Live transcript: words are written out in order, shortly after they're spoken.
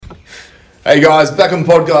Hey guys, back on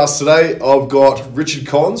the podcast today. I've got Richard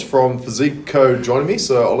Collins from Physique Code joining me,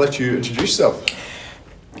 so I'll let you introduce yourself.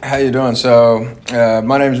 How you doing? So,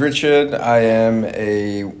 my name is Richard. I'm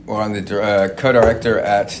the co-director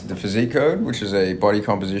at the Physique Code, which is a body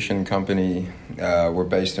composition company. We're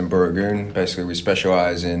based in Booragoon. Basically, we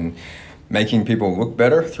specialize in making people look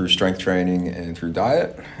better through strength training and through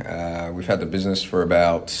diet. We've had the business for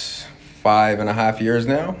about 5.5 years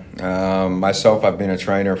now. Myself, I've been a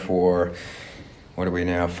trainer for,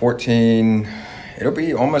 14, it'll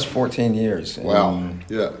be almost 14 years. Wow,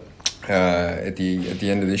 yeah. At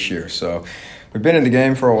the end of this year. So we've been in the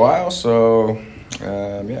game for a while. So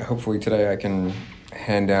hopefully today I can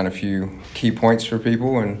hand down a few key points for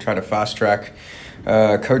people and try to fast track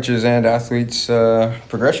coaches and athletes'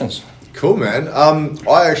 progressions. Cool, man.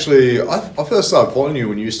 I first started following you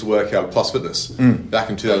when you used to work out at Plus Fitness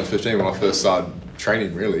back in 2015 when I first started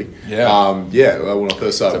training, really. Yeah. When I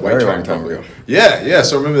first started weight training. Time ago. Yeah.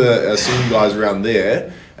 So I remember seeing you guys around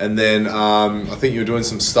there. And then I think you were doing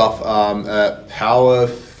some stuff at Power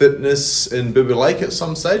Fitness in Bibba Lake at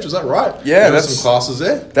some stage. Was that right? Yeah, there were some classes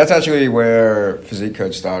there. That's actually where Physique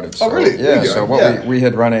Code started. So, oh, really? Yeah. So we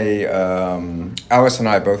had run Alice and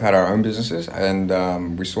I both had our own businesses,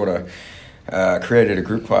 and we sort of created a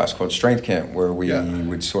group class called Strength Camp, where we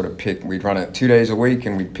would sort of we'd run it 2 days a week,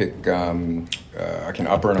 and we'd pick like an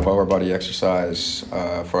upper and a lower body exercise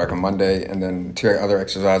for like a Monday, and then 2 other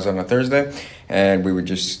exercises on a Thursday. And we would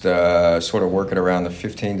just sort of work it around the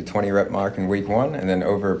 15 to 20 rep mark in week one. And then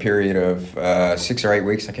over a period of 6 or 8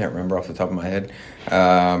 weeks, I can't remember off the top of my head,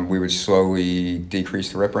 we would slowly decrease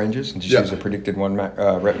the rep ranges and just use a predicted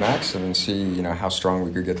rep max, and then see, how strong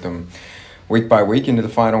we could get them week by week into the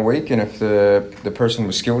final week. And if the person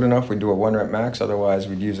was skilled enough, we'd do a 1 rep max. Otherwise,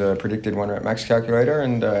 we'd use a predicted 1 rep max calculator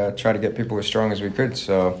and try to get people as strong as we could.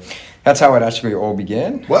 So that's how it actually all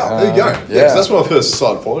began. Wow, there you go. Yeah, because that's when I first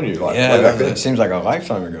started following you. Way back then. It seems like a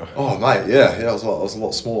lifetime ago. Oh, mate, yeah, I was a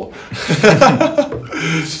lot smaller.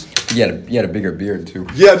 You had a bigger beard too.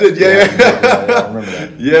 Yeah, I did. Yeah, I remember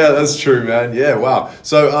that. Yeah, that's true, man. Yeah, wow.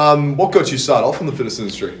 So, what got you started off in the fitness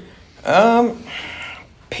industry?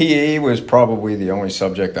 PE was probably the only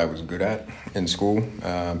subject I was good at in school,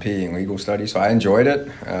 PE and legal studies, so I enjoyed it.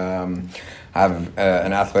 I have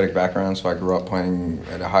an athletic background, so I grew up playing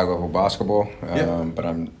at a high level basketball, but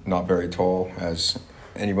I'm not very tall, as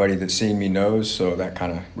anybody that's seen me knows, so that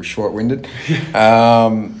kind of was short-winded.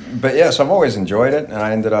 But yeah, so I've always enjoyed it, and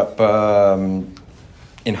I ended up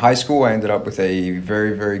in high school, I ended up with a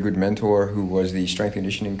very, very good mentor who was the strength and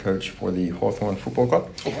conditioning coach for the Hawthorn Football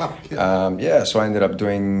Club. Oh, wow. So I ended up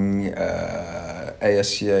doing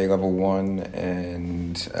ASCA Level 1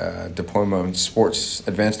 and Advanced Diploma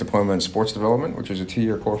in Sports Development, which was a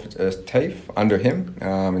 2-year course at TAFE under him,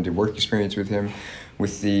 and did work experience with him,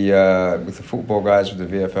 with the football guys, with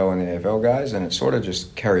the VFL and the AFL guys, and it sort of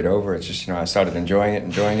just carried over. It's just, I started enjoying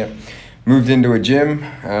it, moved into a gym,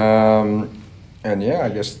 and I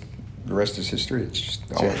guess the rest is history. It's just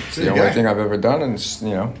the only thing I've ever done, and it's,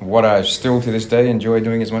 what I still to this day enjoy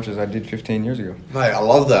doing as much as I did 15 years ago. Mate, I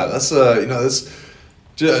love that. That's that's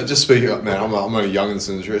just speaking up, man. I'm only young in this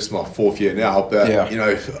industry. It's my 4th year now, but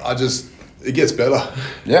it gets better.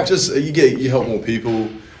 Yeah, just you help more people,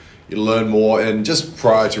 you learn more, and just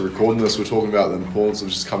prior to recording this, we're talking about the importance of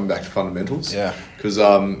just coming back to fundamentals. Yeah, because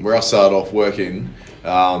where I started off working.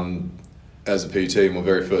 As a PT, my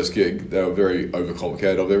very first gig, they were very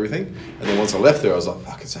overcomplicated of everything. And then once I left there, I was like,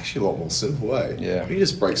 fuck, it's actually a lot more simple, eh? Yeah. You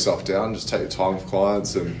just break stuff down, just take your time with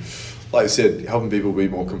clients, and like I said, helping people be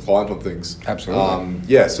more compliant on things.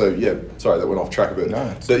 Absolutely. Sorry, that went off track a bit.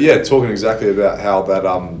 No, but talking exactly about how that,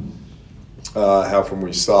 how from where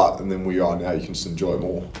you start and then where you are now, you can just enjoy it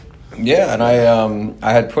more. Yeah, and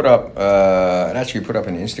I had put up, an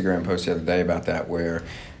Instagram post the other day about that, where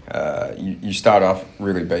you start off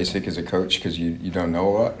really basic as a coach because you don't know a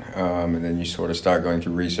lot, and then you sort of start going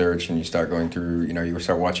through research, and you start going through, you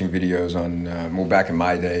start watching videos on, back in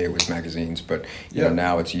my day it was magazines, but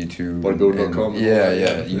now it's YouTube. Bodybuilder.com.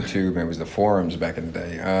 YouTube, and it was the forums back in the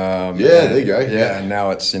day. There you go. Yeah, and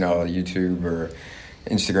now it's, YouTube or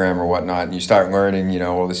Instagram or whatnot, and you start learning,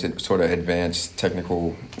 all this sort of advanced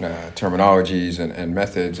technical terminologies and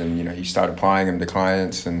methods, and, you start applying them to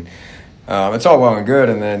clients, and it's all well and good,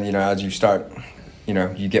 and then, as you start,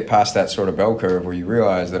 you get past that sort of bell curve where you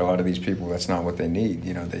realize that a lot of these people, that's not what they need.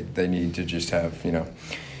 They need to just have,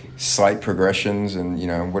 slight progressions and,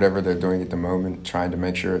 whatever they're doing at the moment, trying to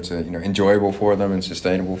make sure it's, enjoyable for them and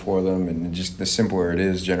sustainable for them. And just the simpler it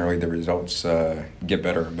is, generally the results get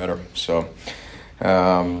better and better. So,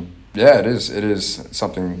 it is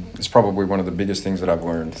something, it's probably one of the biggest things that I've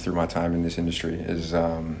learned through my time in this industry is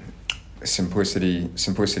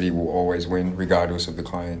simplicity will always win regardless of the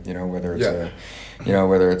client, whether it's Yeah.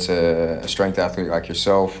 whether it's a strength athlete like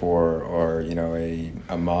yourself or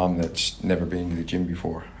a mom that's never been to the gym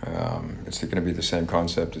before. It's going to be the same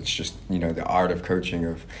concept. It's just the art of coaching,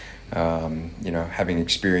 of having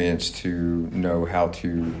experience to know how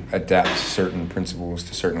to adapt certain principles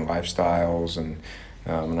to certain lifestyles, and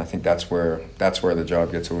I think that's where the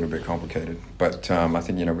job gets a little bit complicated. But I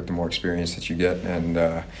think with the more experience that you get, and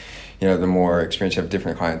the more experience you have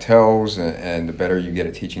different clienteles, and the better you get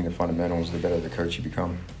at teaching the fundamentals, the better the coach you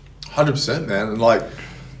become. 100%, man. And like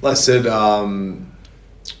I said,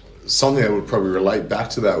 something that would probably relate back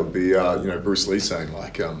to that would be Bruce Lee saying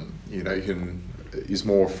he's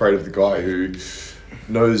more afraid of the guy who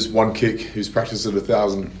knows one kick, who's practiced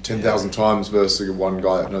it 10,000 times versus one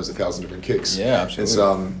guy that knows 1,000 different kicks. Yeah,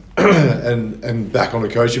 absolutely. It's, and back on the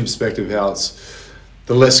coaching perspective, how it's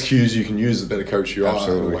the less cues you can use, the better coach you are.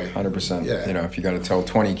 Absolutely, 100%. Yeah. If you got to tell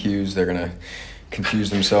 20 cues, they're gonna confuse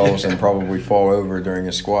themselves and probably fall over during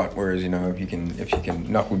a squat. Whereas if you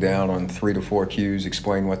can knuckle down on 3 to 4 cues,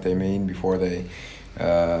 explain what they mean before they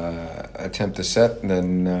attempt a set,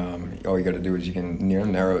 then all you got to do is you can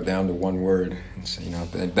narrow it down to one word, and so,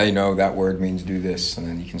 they know that word means do this, and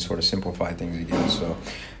then you can sort of simplify things again. So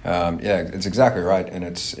it's exactly right, and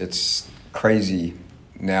it's crazy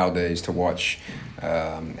nowadays to watch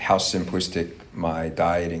how simplistic my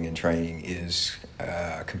dieting and training is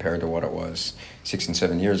compared to what it was 6 and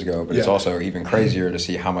 7 years ago. But it's also even crazier to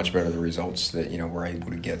see how much better the results that we're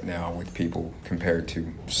able to get now with people compared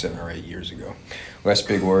to 7 or 8 years ago. Less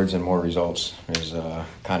big words and more results is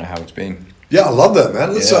kind of how it's been. Yeah, I love that,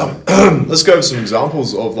 man. Let's go over some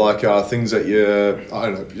examples of things that I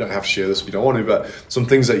don't know, you don't have to share this if you don't want to, but some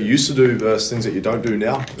things that you used to do versus things that you don't do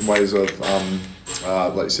now in ways of,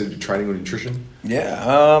 like you said, training or nutrition.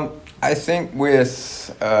 Yeah, I think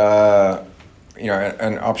with an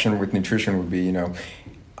option with nutrition would be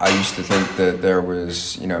I used to think that there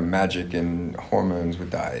was magic in hormones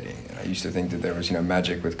with dieting. I used to think that there was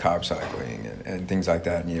magic with carb cycling and things like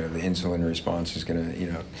that. The insulin response is going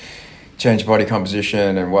to change body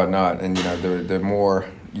composition and whatnot. And the more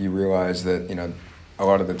you realize that a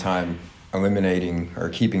lot of the time eliminating or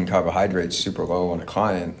keeping carbohydrates super low on a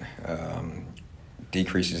client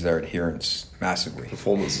decreases their adherence massively.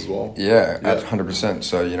 Performance as well. Yeah, 100%.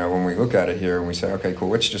 So, when we look at it here and we say, okay, cool,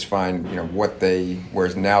 let's just find,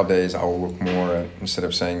 whereas nowadays I will look more at, instead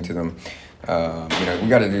of saying to them, we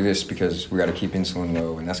got to do this because we got to keep insulin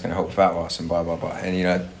low and that's going to help fat loss and blah, blah, blah.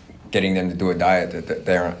 And, getting them to do a diet that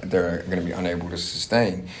they're going to be unable to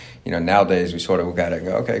sustain. Nowadays we sort of look at it and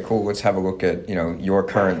go, okay, cool, let's have a look at, your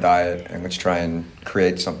current diet and let's try and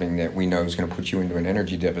create something that we know is going to put you into an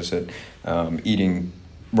energy deficit, eating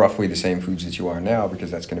roughly the same foods that you are now, because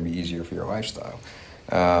that's going to be easier for your lifestyle.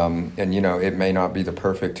 And, it may not be the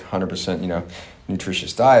perfect 100%,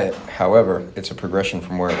 nutritious diet. However, it's a progression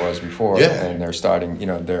from where it was before. Yeah. And they're starting,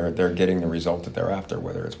 they're getting the result that they're after,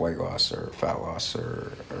 whether it's weight loss or fat loss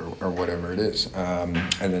or whatever it is. And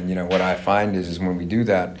then, what I find is when we do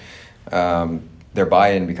that, their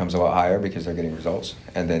buy-in becomes a lot higher because they're getting results.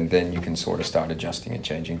 And then you can sort of start adjusting and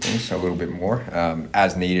changing things a little bit more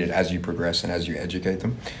as needed as you progress and as you educate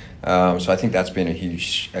them. So I think that's been a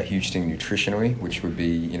huge thing nutritionally, which would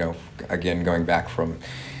be, again, going back from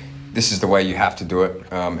this is the way you have to do it,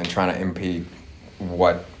 and trying to impede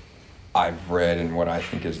what I've read and what I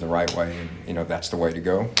think is the right way, and that's the way to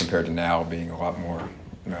go, compared to now being a lot more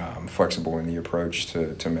flexible in the approach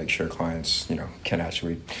to make sure clients can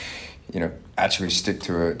actually stick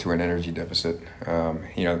to an energy deficit,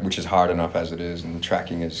 which is hard enough as it is, and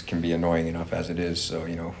tracking can be annoying enough as it is. So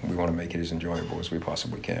we want to make it as enjoyable as we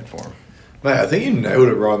possibly can for them. Mate, I think you nailed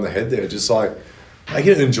it right on the head there. Just like make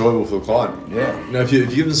it enjoyable for the client. Yeah. If you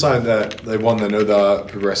give them something that they know they're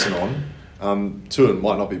progressing on, two, it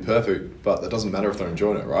might not be perfect, but that doesn't matter if they're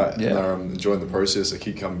enjoying it, right? Yeah. And they're enjoying the process. They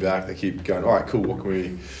keep coming back. They keep going, all right, cool, what can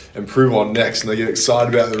we improve on next? And they get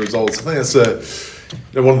excited about the results. I think that's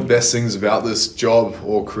one of the best things about this job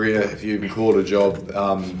or career, if you even call it a job,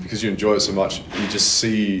 because you enjoy it so much. You just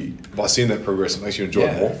see, by seeing that progress, it makes you enjoy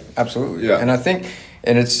it more. Absolutely. Yeah. And I think,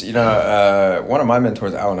 and it's, one of my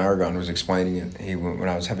mentors, Alan Aragon, was explaining it. When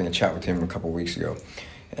I was having a chat with him a couple of weeks ago,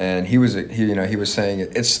 and he was saying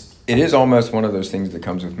it is almost one of those things that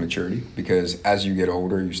comes with maturity, because as you get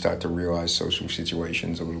older, you start to realize social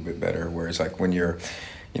situations a little bit better. Whereas like when you're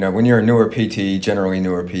a newer PT, generally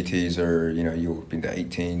newer PTs are, you'll be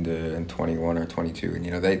 18 to 21 or 22,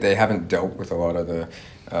 and they haven't dealt with a lot of the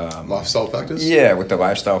lifestyle factors. Yeah, with the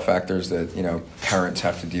lifestyle factors that parents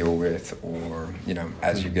have to deal with, or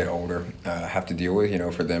as you get older have to deal with.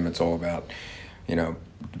 For them, it's all about the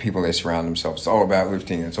people they surround themselves. It's all about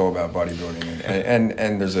lifting. It's all about bodybuilding,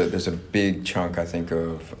 and there's a big chunk, I think,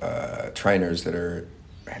 of trainers that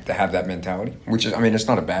have that mentality, which is, I mean, it's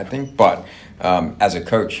not a bad thing, but as a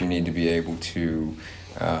coach, you need to be able to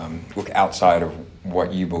look outside of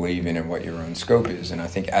what you believe in and what your own scope is. And I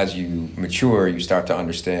think as you mature, you start to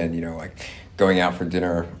understand, like going out for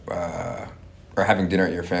dinner or having dinner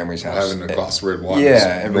at your family's house. Having a glass of red wine.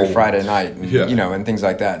 Yeah, every Friday night, and, and things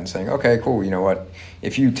like that, and saying, okay, cool, you know what,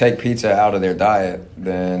 if you take pizza out of their diet,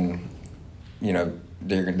 then,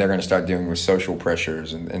 they're going to start dealing with social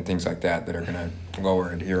pressures and things like that are going to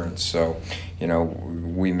lower adherence. So,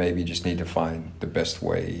 we maybe just need to find the best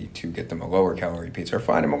way to get them a lower calorie pizza or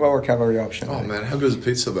find them a lower calorie option. Oh, man, how good is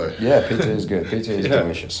pizza, though? Yeah, pizza is good. Pizza is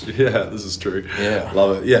delicious. Yeah, this is true. Yeah.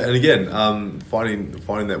 Love it. Yeah, and again,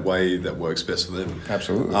 finding that way that works best for them.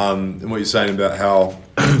 Absolutely. And what you're saying about how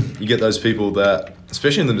you get those people that,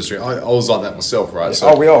 especially in the industry, I was like that myself, right?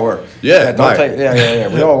 So, we all were. Yeah,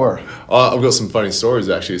 we all were. I've got some funny stories,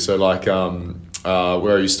 actually. So, like,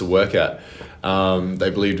 where I used to work at, they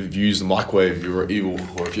believed if you use the microwave, you were evil,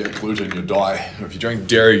 or if you ate gluten, you'd die, or if you drank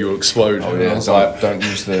dairy, you'll explode. Oh yeah, don't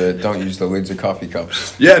use the lids of coffee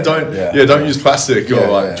cups. Yeah, don't use plastic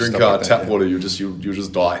or drink tap water. You'll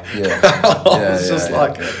just die. Yeah, it's just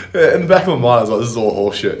in the back of my mind, I was like, this is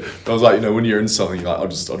all horseshit. But I was like, when you're in something, like, I'll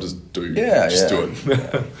just do. Do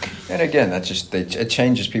it. And again, it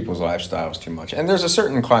changes people's lifestyles too much. And there's a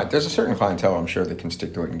certain clientele, I'm sure, that can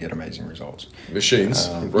stick to it and get amazing results. Machines,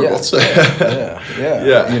 robots. Yeah.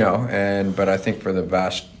 But I think for the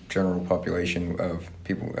vast general population of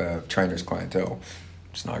people, trainers, clientele,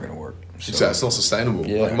 it's not going to work. So, exactly, it's not sustainable.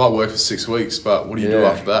 Yeah. Like, it might work for 6 weeks, but what do you do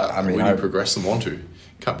after that? I mean, what do you progress them onto? You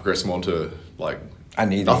can't progress them onto, like, I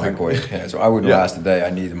need nothing. the microwave. Yeah, so I wouldn't last a day.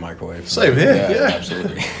 I need the microwave. Same here. Yeah,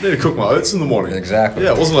 absolutely. I need to cook my oats in the morning. Exactly.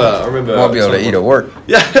 Yeah, it wasn't. I remember. Won't be able to eat at work.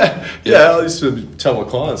 Yeah. I used to tell my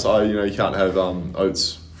clients, you can't have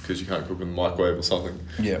oats because you can't cook in the microwave or something.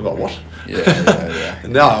 Yeah. I'm like, what? Yeah.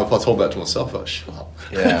 And now, if I told that to myself, I'd shut up.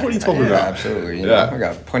 Yeah. What are you talking about? Absolutely. I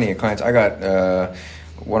got plenty of clients. I got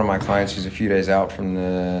one of my clients who's a few days out from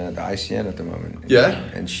the ICN at the moment. Yeah.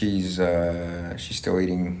 And she's still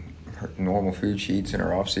eating her normal food she eats in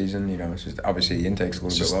her off season. It's just obviously the intake's a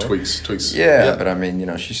little bit lower. Tweaks. Yeah, but I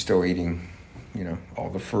mean, she's still eating, all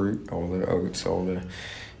the fruit, all the oats, all the,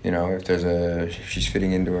 if she's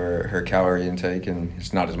fitting into her calorie intake, and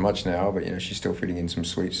it's not as much now, but she's still fitting in some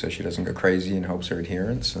sweets so she doesn't go crazy and helps her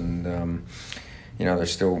adherence, and they're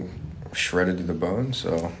still shredded to the bone,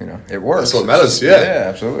 so it works. That's what matters. Yeah,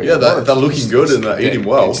 absolutely. Yeah, they're looking good and they're eating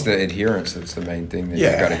well. It's the adherence that's the main thing that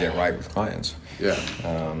you've got to get right with clients. Yeah.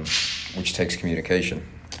 Which takes communication.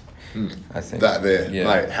 I think that there,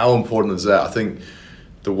 mate. How important is that? I think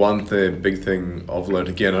the big thing I've learned,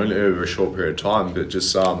 again, only over a short period of time, but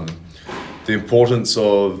just the importance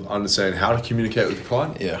of understanding how to communicate with the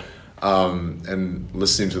client. Yeah. And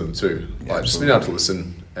listening to them too. Yeah, just being able to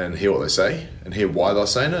listen and hear what they say and hear why they're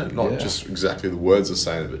saying it, not just exactly the words they're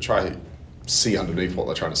saying it, but try to see underneath what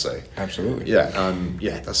they're trying to say. Absolutely. Yeah,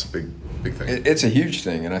 that's a big thing. It's a huge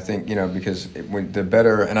thing, and I think because when the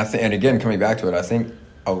better, and again coming back to it, I think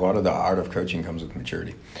a lot of the art of coaching comes with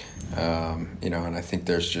maturity. And I think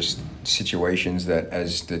there's just situations that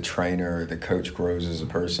as the trainer, the coach grows as a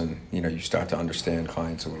person, you start to understand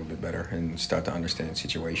clients a little bit better and start to understand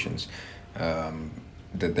situations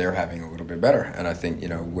that they're having a little bit better. And I think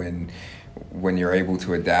when you're able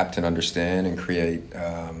to adapt and understand and create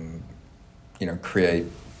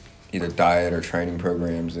either diet or training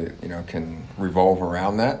programs that can revolve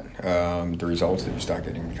around that, the results that you start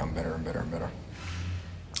getting become better and better and better.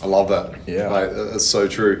 I love that. Yeah, that's so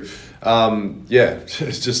true.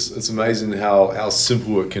 It's amazing how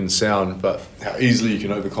simple it can sound, but how easily you can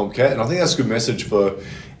overcomplicate. And I think that's a good message for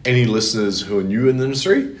any listeners who are new in the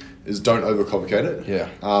industry: is don't overcomplicate it. Yeah,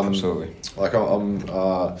 absolutely. Like I'm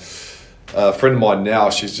a friend of mine now.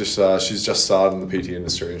 She's just started in the PT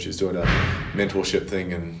industry, and she's doing a mentorship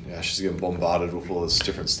thing, and she's getting bombarded with all this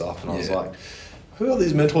different stuff. And I was like, who are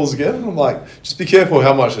these mentors again? And I'm like, just be careful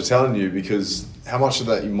how much they're telling you, because how much of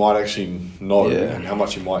that you might actually know and how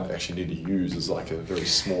much you might actually need to use is like a very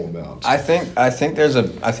small amount. I think there's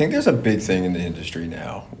a big thing in the industry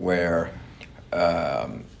now where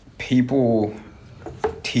people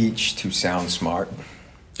teach to sound smart.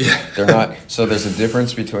 Yeah. They're not. So there's a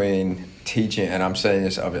difference between teaching, and I'm saying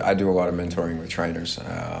this, I do a lot of mentoring with trainers,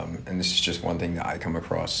 and this is just one thing that I come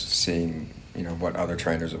across seeing what other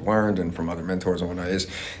trainers have learned and from other mentors and whatnot, is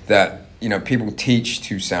that people teach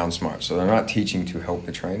to sound smart. So they're not teaching to help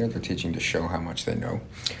the trainer, they're teaching to show how much they know.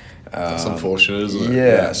 That's unfortunate, isn't it?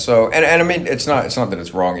 Yeah. So and I mean, it's not that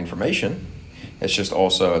it's wrong information. It's just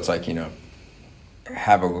also, it's like,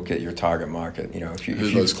 have a look at your target market.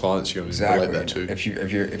 Who those clients you're going to relate that to.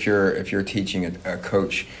 If you're teaching a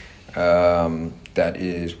coach that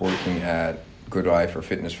is working at Good Life or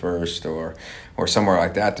Fitness First or somewhere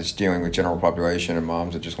like that that's dealing with general population and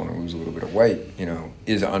moms that just want to lose a little bit of weight,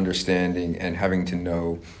 is understanding and having to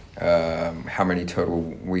know how many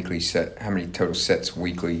total sets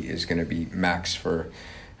weekly is going to be max for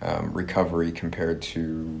recovery compared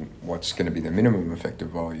to what's going to be the minimum effective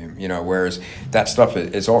volume. Whereas that stuff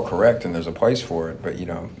is all correct and there's a place for it, but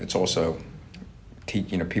it's also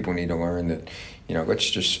people need to learn that let's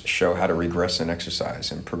just show how to regress an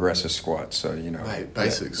exercise and progress a squat. So right,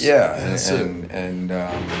 basics.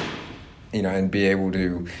 And be able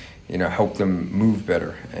to help them move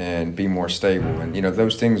better and be more stable. And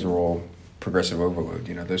those things are all progressive overload.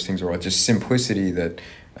 Those things are all just simplicity that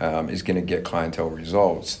is going to get clientele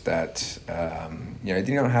results. That you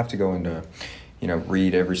don't have to go into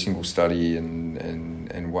read every single study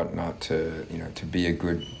and whatnot to be a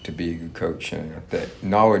good coach. That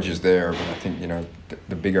knowledge is there, but I think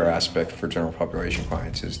the bigger aspect for general population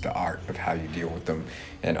clients is the art of how you deal with them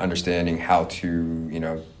and understanding how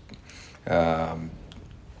to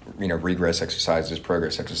regress exercises,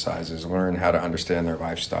 progress exercises, learn how to understand their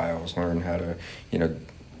lifestyles, learn how to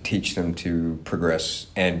teach them to progress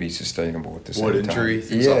and be sustainable at the same time. Injury,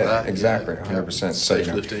 things like that. Exactly, 100%. Safe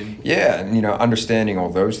lifting. Yeah, and understanding all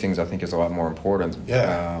those things I think is a lot more important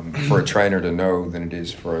for a trainer to know than it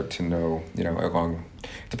is to know,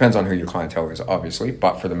 depends on who your clientele is, obviously,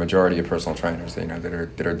 but for the majority of personal trainers,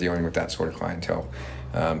 that are dealing with that sort of clientele,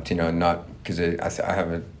 not because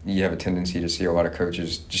you have a tendency to see a lot of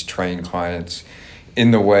coaches just train clients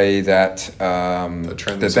in the way that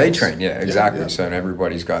they train. Yeah, exactly. So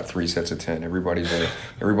everybody's got 3 sets of 10.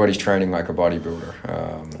 Everybody's training like a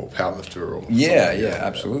bodybuilder. Or powerlifter.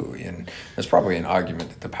 Absolutely. And there's probably an argument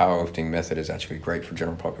that the powerlifting method is actually great for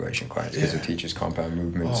general population clients because it teaches compound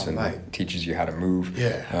movements and teaches you how to move.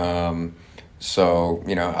 Yeah. So,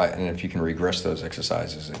 and if you can regress those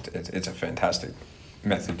exercises, it's a fantastic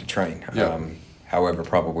method to train. Yeah. However,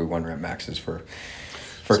 probably 1 rep max is for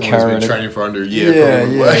Karen. Been training for under a year.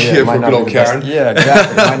 Yeah. For good old Karen. Yeah,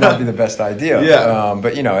 exactly. It might not be the best idea. Yeah.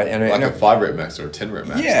 But like a 5 rep max or a 10 rep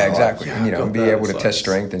max. Yeah, exactly. And be able to test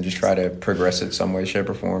strength and just try to progress it some way, shape,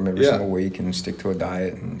 or form every single week and stick to a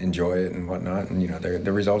diet and enjoy it and whatnot. And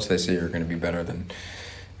the results they see are going to be better than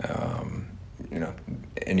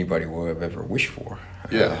anybody will have ever wished for.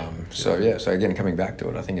 So again, coming back to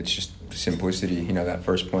it, I think it's just simplicity. That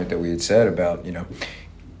first point that we had said about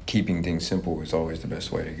keeping things simple is always the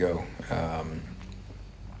best way to go.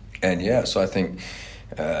 So I think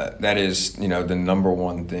that is, the number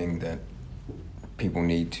one thing that people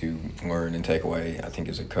need to learn and take away, I think,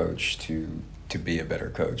 as a coach to be a better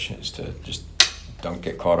coach is to just don't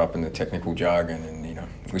get caught up in the technical jargon and,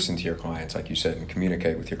 listen to your clients, like you said, and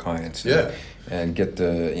communicate with your clients. And get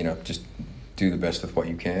just do the best with what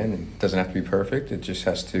you can. It doesn't have to be perfect. It just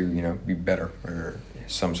has to, be better or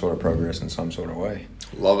some sort of progress in some sort of way.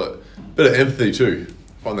 Love it. Bit of empathy too.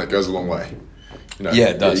 I find that goes a long way.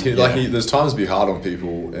 It does. There's times to be hard on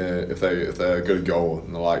people if they got a goal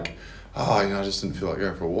and they're like, I just didn't feel like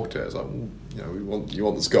going for a walk today. It's like, you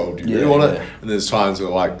want this goal? Do you really want it? And there's times where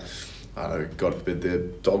like, I don't know, God forbid their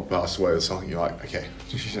dog passed away or something. You're like, okay,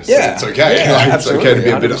 it's okay. It's okay to be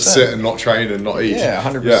a bit upset and not train and not eat.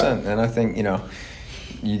 100%. And I think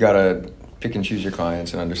you gotta pick and choose your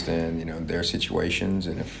clients and understand, their situations.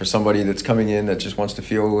 And if for somebody that's coming in that just wants to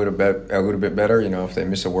feel a little bit better, if they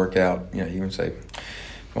miss a workout, you can say,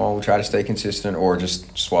 well, we'll try to stay consistent or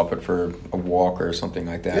just swap it for a walk or something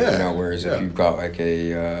like that. Whereas if you've got like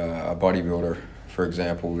a bodybuilder, for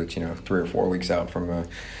example, that's 3 or 4 weeks out from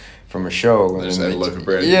a show, and just ate a loaf of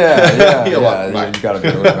bread. You got to be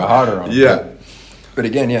a little bit harder on it. But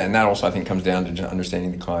again, and that also I think comes down to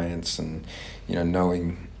understanding the clients and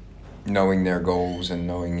knowing their goals and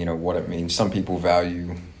knowing what it means. Some people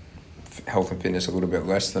value health and fitness a little bit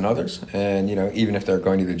less than others, and even if they're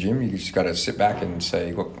going to the gym, you just got to sit back and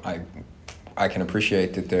say, look, I can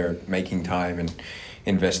appreciate that they're making time and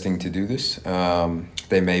investing to do this.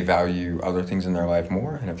 They may value other things in their life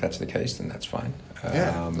more, and if that's the case, then that's fine.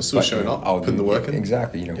 They're still showing up, putting the work in.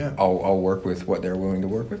 Exactly. I'll work with what they're willing to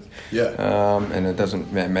work with. And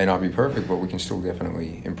it may not be perfect, but we can still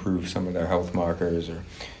definitely improve some of their health markers or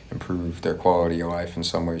improve their quality of life in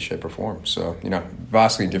some way, shape, or form. So,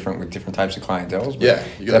 vastly different with different types of clientels. But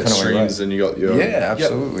you got extremes and you got your... Yeah,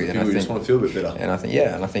 absolutely. And I think, just want to feel a bit better. And I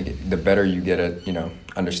think the better you get at,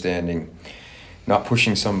 understanding, not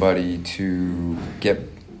pushing somebody to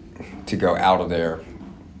go out of their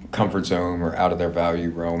comfort zone or out of their value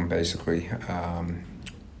realm, basically.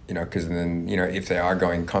 Because then, if they are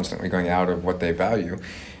constantly going out of what they value,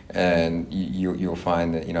 and you'll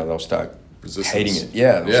find that, they'll start hating it.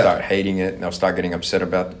 Yeah, they'll start hating it, and they'll start getting upset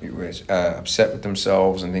upset with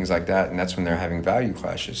themselves and things like that, and that's when they're having value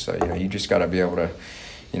clashes. So, you just got to be able to,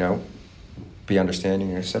 be understanding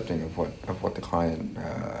and accepting of what the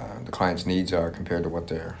client's needs are compared to what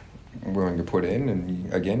they're willing to put in.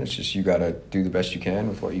 And again, it's just you got to do the best you can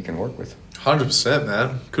with what you can work with. 100%,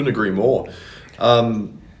 man. Couldn't agree more.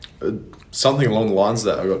 Something along the lines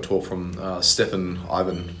of that I got taught from Stefan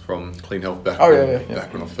Ivan from Clean Health back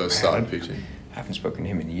when I first started PT. I haven't spoken to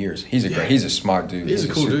him in years. He's a smart dude. He's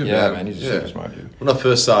a cool dude, man. Yeah, man, he's a super smart dude. When I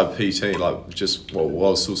first started PT, while I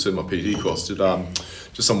was still sitting my PT course, did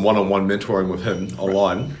just some one-on-one mentoring with him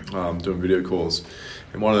online, doing video calls.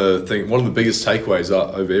 And one of the biggest takeaways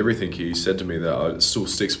over everything he said to me that still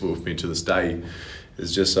sticks with me to this day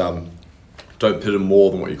is just don't put in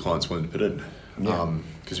more than what your client's willing to put in. Yeah.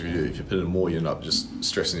 Because if you put in more, you end up just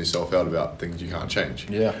stressing yourself out about things you can't change.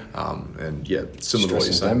 Yeah. And similar to what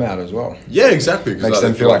you're saying. Them out as well. Yeah, exactly. Because makes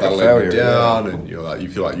them feel like a failure. Down, and you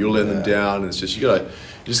feel like you're letting them down. And it's just you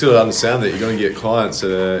just got to understand that you're going to get clients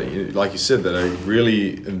that are, like you said, that are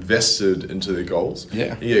really invested into their goals.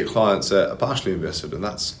 Yeah. You get clients that are partially invested, and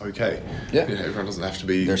that's okay. Yeah. Everyone doesn't have to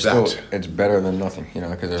be It's better than nothing,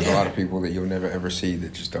 because there's a lot of people that you'll never ever see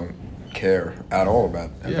that just don't care at all about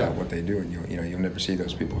what they do, and you'll never see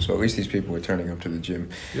those people. So at least these people are turning up to the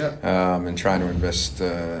gym, and trying to invest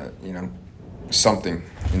something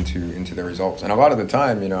into their results. And a lot of the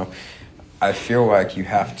time, I feel like you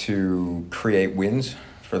have to create wins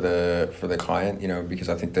for the client, because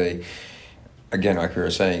I think they, again, like we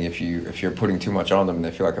were saying, if you're putting too much on them and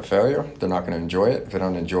they feel like a failure, they're not going to enjoy it. If they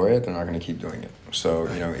don't enjoy it, they're not going to keep doing it. So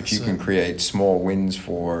if you can create small wins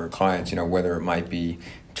for clients, whether it might be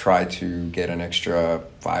try to get an extra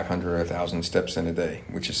 500 or 1,000 steps in a day,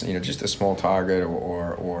 which is just a small target,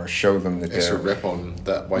 or show them that extra they're rep on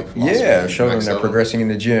that weight. Show them they're progressing in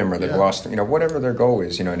the gym, or they've lost, whatever their goal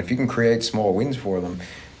is, and if you can create small wins for them,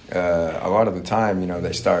 a lot of the time,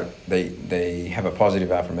 they have a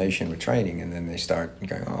positive affirmation with training, and then they start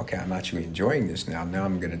going, oh, okay, I'm actually enjoying this now. Now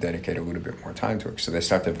I'm going to dedicate a little bit more time to it. So they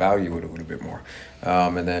start to value it a little bit more.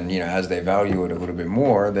 And then, as they value it a little bit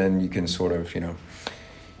more, then you can sort of,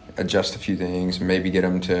 adjust a few things, maybe get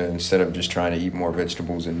them to, instead of just trying to eat more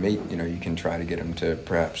vegetables and meat, you can try to get them to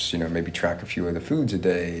perhaps, maybe track a few of the foods a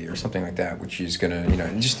day or something like that, which is going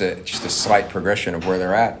to, just a slight progression of where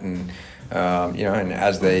they're at. And, and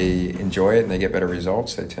as they enjoy it and they get better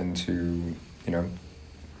results, they tend to, be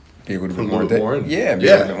a little bit more, a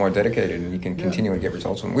little bit more dedicated, and you can continually get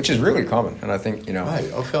results from, which is really common. And I think,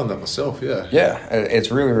 Mate, I've found that myself, Yeah,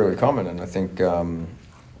 it's really, really common. And I think,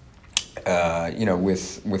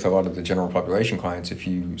 with a lot of the general population clients, if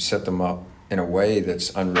you set them up in a way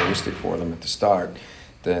that's unrealistic for them at the start,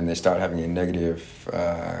 then they start having a negative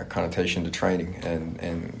connotation to training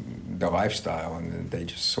and the lifestyle, and then they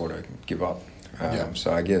just sort of give up.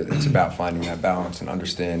 So I get it's about finding that balance and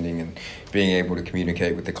understanding and being able to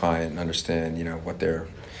communicate with the client and understand, what they're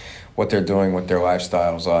doing, what their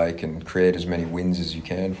lifestyle's like, and create as many wins as you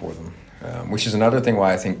can for them. Which is another thing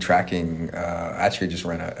why I think tracking, I actually just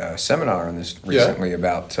ran a seminar on this recently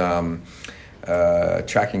about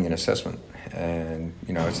tracking and assessment. And,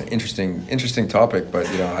 it's an interesting topic, but,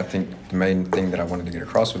 I think the main thing that I wanted to get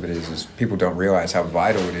across with it is people don't realize how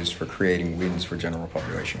vital it is for creating wins for general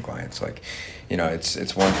population clients. Like,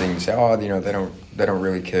 it's one thing to say, they don't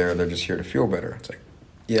really care, they're just here to feel better. It's like,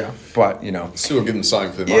 yeah, but, still give them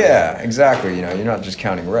something for the money. Yeah, exactly. You're not just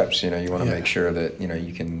counting reps. You want to make sure that,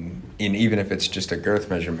 you can, even if it's just a girth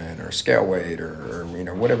measurement or a scale weight or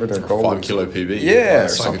whatever their goal is. 5 kilo PB. Yeah, or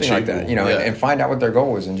something like that. And find out what their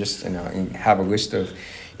goal is, and just, and have a list of,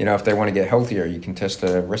 if they want to get healthier, you can test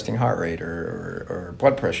a resting heart rate or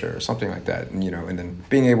blood pressure or something like that. And, and then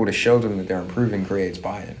being able to show them that they're improving creates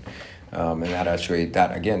buy-in. And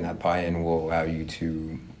that buy-in will allow you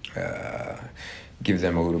to give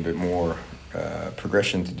them a little bit more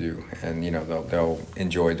progression to do, and they'll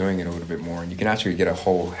enjoy doing it a little bit more, and you can actually get a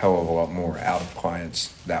whole hell of a lot more out of clients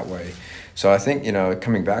that way. So I think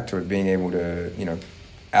coming back to it, being able to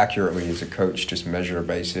accurately as a coach just measure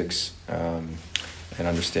basics and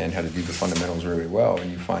understand how to do the fundamentals really well,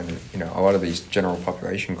 and you find that a lot of these general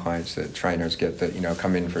population clients that trainers get that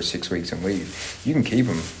come in for 6 weeks and leave, you can keep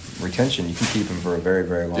them retention. You can keep them for a very,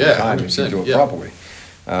 very long time if you do it properly.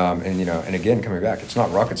 And again, coming back, it's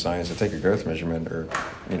not rocket science to take a girth measurement or,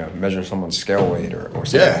 measure someone's scale weight or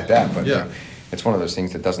something like that. But it's one of those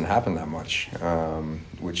things that doesn't happen that much,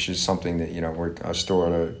 which is something that, I still,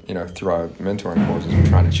 through our mentoring courses, we're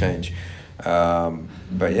trying to change.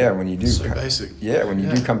 But yeah, when you do, basic. Yeah, when you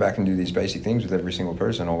do come back and do these basic things with every single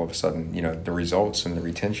person, all of a sudden, the results and the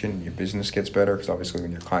retention, your business gets better, because obviously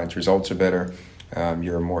when your clients' results are better,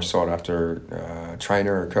 you're a more sought after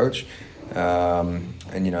trainer or coach, and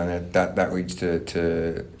that leads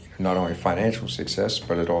to not only financial success,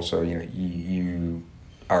 but it also you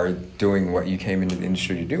are doing what you came into the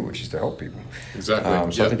industry to do, which is to help people.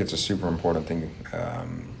 Exactly. So I think it's a super important thing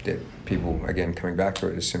that people, again, coming back to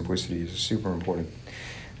it, is simplicity is super important.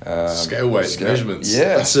 Scale weight measurements.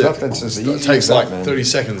 Yeah, that's stuff it. that's as easy. It takes as like that, 30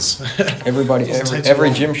 seconds.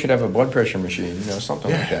 Every gym should have a blood pressure machine, something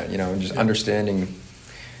like that, and just understanding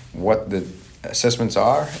what the assessments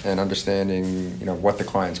are, and understanding what the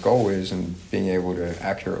client's goal is, and being able to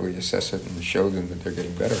accurately assess it and show them that they're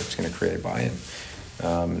getting better. It's going to create buy-in,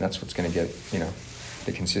 and that's what's going to get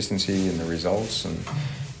the consistency and the results,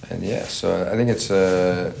 and yeah. So I think it's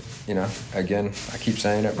again, I keep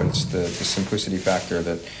saying it, but it's the simplicity factor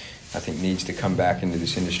that I think needs to come back into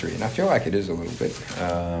this industry, and I feel like it is a little bit,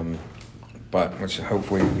 but which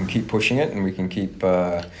hopefully we can keep pushing it, and we can keep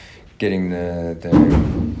getting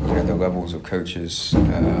the levels of coaches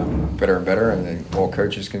better and better, and then all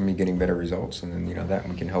coaches can be getting better results, and then that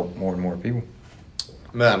we can help more and more people.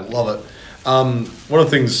 Man, love it. One of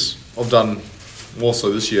the things I've done more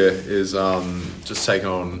so this year is just take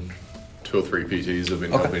on 2 or 3 PTs I've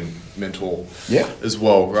been helping mentor as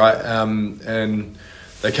well, right? And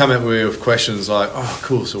they come at me with questions like, oh,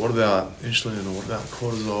 cool, so what about insulin, or what about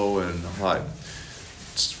cortisol? And I'm like,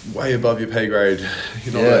 it's way above your pay grade.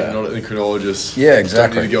 You're not an endocrinologist. Yeah,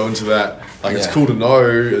 exactly. You don't need to go into that. Like, it's cool to know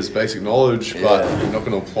as basic knowledge, but you're not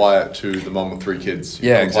going to apply it to the mum with 3 kids.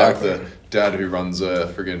 Yeah, exactly. Like the dad who runs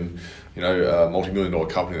a friggin', a multi-million-dollar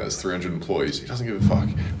company that has 300 employees. He doesn't give a fuck.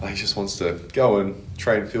 Like, he just wants to go and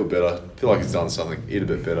train, feel better, feel like he's done something, eat a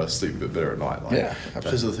bit better, sleep a bit better at night. Like,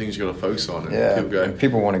 those are the things you got to focus on. And people go, and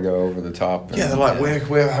people want to go over the top. And, they're like,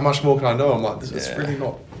 where, how much more can I know? I'm like, it's really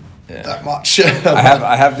not that much.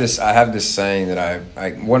 I have this saying that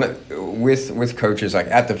I want with coaches, like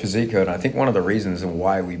at the Physique Code. And I think one of the reasons and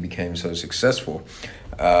why we became so successful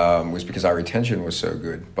was because our retention was so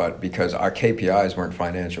good, but because our KPIs weren't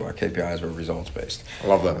financial. Our KPIs were results based. I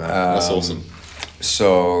love that, man. That's awesome.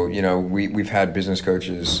 So we've had business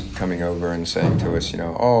coaches coming over and saying to us, you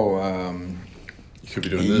could be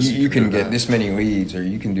doing this. You can get this many leads, or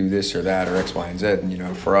you can do this or that, or X, Y, and Z.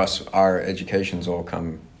 And for us, our educations all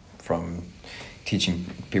come from teaching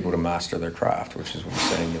people to master their craft, which is what we're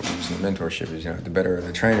saying that we use in the mentorship is, the better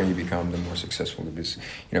the trainer you become, the more successful the business,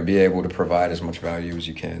 be able to provide as much value as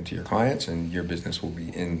you can to your clients, and your business will be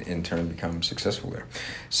in turn become successful there.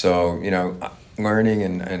 So, learning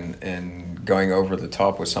and going over the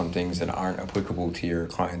top with some things that aren't applicable to your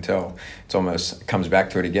clientele, it's almost comes back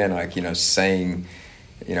to it again, like, saying,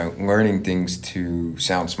 learning things to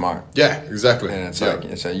sound smart. Yeah, exactly. And it's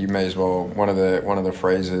like, so you may as well, one of the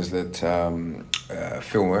phrases that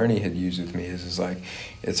Phil Werney had used with me is like,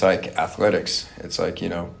 it's like athletics. It's like,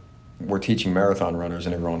 we're teaching marathon runners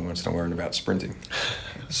and everyone wants to learn about sprinting.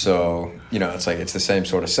 So, it's like, it's the same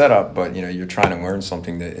sort of setup, but, you're trying to learn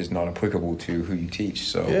something that is not applicable to who you teach.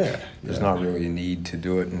 So there's not really a need to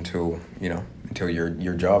do it until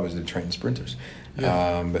your job is to train sprinters.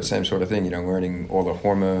 Yeah. But same sort of thing, learning all the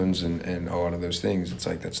hormones and a lot of those things. It's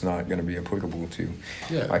like, that's not going to be applicable to,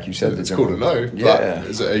 like you said. It's cool to know,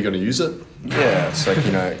 but are you going to use it? Yeah, it's like,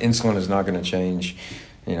 insulin is not going to change,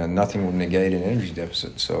 nothing will negate an energy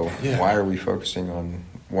deficit. So why are we focusing on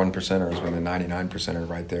 1%ers when the 99%er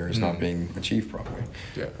right there is not being achieved properly?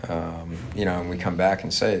 Yeah. And we come back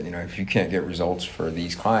and say it, if you can't get results for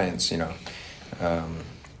these clients,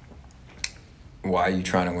 why are you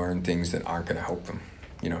trying to learn things that aren't going to help them?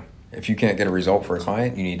 If you can't get a result for a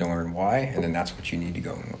client, you need to learn why, and then that's what you need to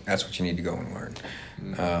go and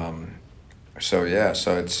learn. So it's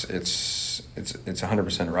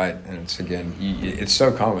 100% right, and it's, again, it's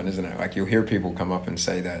so common, isn't it? Like, you'll hear people come up and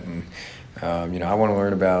say that, and I want to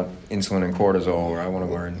learn about insulin and cortisol, or I want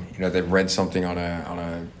to learn, they've read something on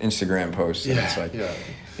a Instagram post, and it's like,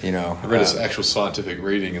 I read an actual scientific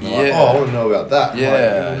reading, and they're like, I want to know about that.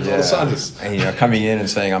 Yeah. Scientists. And, coming in and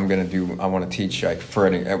saying, I want to teach, like,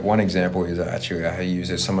 one example is actually I use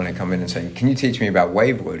is someone to come in and saying, can you teach me about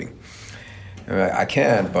wave loading? And I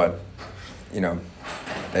can, but,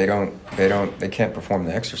 they can't perform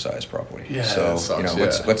the exercise properly. Yeah, so,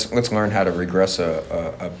 let's learn how to regress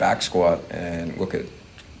a back squat and look at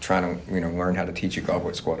trying to, learn how to teach a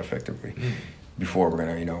goblet squat effectively. before we're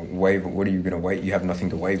gonna, wave. What are you gonna wait? You have nothing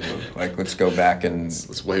to wave with. Like, let's go back and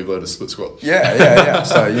let's wave load a split squat. Yeah.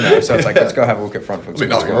 So it's like, let's go have a look at front foot. I mean,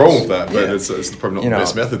 nothing wrong with that, but it's probably not the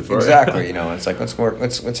best method for exactly, it. It's like,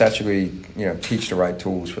 let's actually, teach the right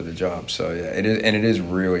tools for the job. So yeah, it is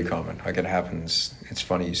really common. Like, it happens. It's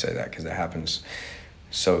funny you say that because it happens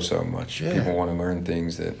so much. Yeah. People want to learn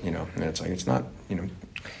things that, and it's like, it's not,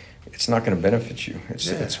 it's not going to benefit you.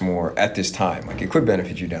 It's more at this time. Like, it could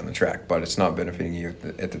benefit you down the track, but it's not benefiting you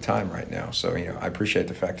at the time right now. So, I appreciate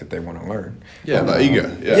the fact that they want to learn. Yeah, the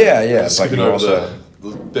ego. Yeah. Skipping over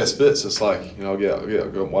the best bits. It's like, I've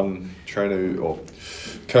got one trainer or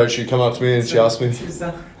coach who come up to me and she asked me.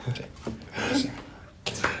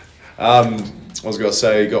 I was going to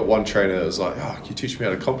say, got one trainer that was like, can you teach me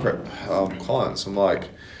how to comp prep clients? I'm like,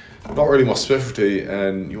 not really my specialty,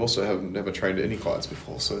 and you also have never trained any clients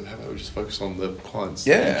before, so how about we just focus on the clients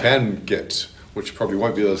that you can get, which probably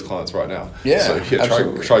won't be those clients right now. So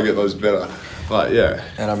try to get those better.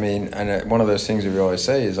 And I mean, one of those things that we always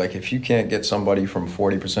say is, like, if you can't get somebody from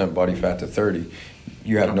 40% body fat to 30,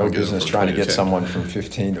 you have no business trying to get someone from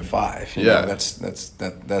 15 to 5.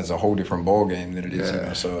 That's a whole different ball game than it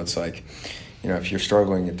is. So it's like, if you're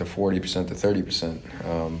struggling at the 40% to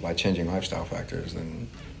 30% by changing lifestyle factors, then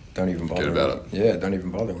don't even bother. Forget about it. Yeah, don't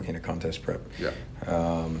even bother looking at contest prep.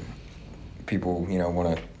 People,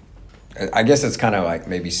 want to. I guess it's kind of like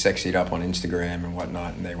maybe sexied up on Instagram and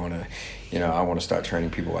whatnot, and they want to, I want to start training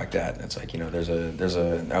people like that. And it's like, there's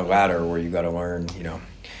a ladder where you got to learn,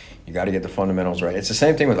 you got to get the fundamentals right. It's the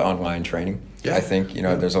same thing with online training. I think,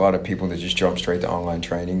 there's a lot of people that just jump straight to online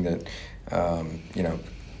training that,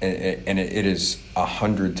 and it is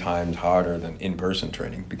 100 times harder than in-person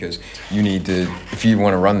training, because you need to, if you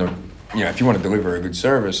want to run the, if you want to deliver a good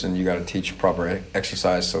service, and you got to teach proper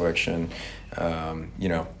exercise selection,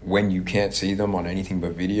 when you can't see them on anything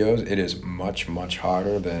but videos, it is much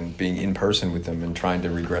harder than being in person with them and trying to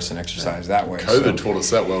regress an exercise that way. COVID taught us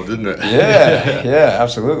that well, didn't it? Yeah,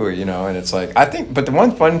 absolutely. And it's like, I think, but the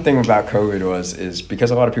one fun thing about COVID is because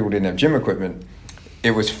a lot of people didn't have gym equipment,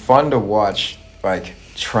 it was fun to watch, like,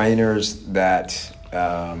 trainers that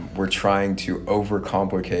were trying to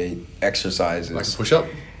overcomplicate exercises. Like a push-up?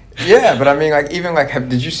 Yeah, but I mean, like, even like,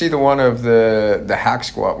 did you see the one of the hack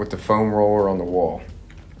squat with the foam roller on the wall?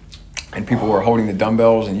 And people were holding the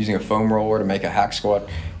dumbbells and using a foam roller to make a hack squat.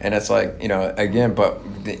 And it's like, again, but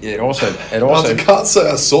it also. I can't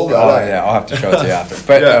say I saw that. Oh, yeah, I'll have to show it to you after.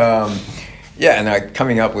 But, and like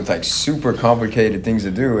coming up with like super complicated things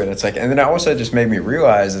to do, and it's like, and then it also just made me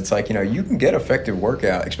realize it's like, you can get effective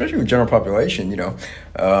workout, especially with general population,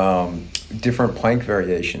 different plank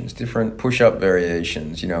variations, different push-up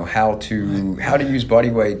variations, how to use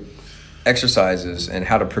body weight exercises and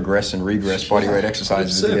how to progress and regress body weight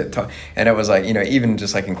exercises to get and it was like, even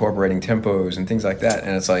just like incorporating tempos and things like that,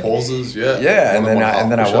 and it's like pauses, and then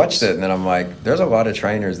I watched it, and then I'm like, there's a lot of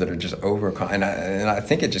trainers that are just and I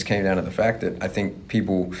think it just came down to the fact that I think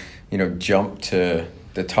people jump to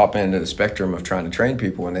the top end of the spectrum of trying to train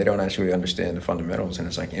people, and they don't actually understand the fundamentals. And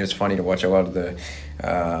it's like, it's funny to watch a lot of the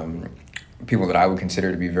people that I would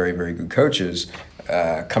consider to be very, very good coaches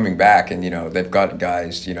coming back, and they've got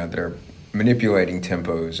guys that are manipulating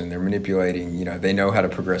tempos, and they're manipulating, they know how to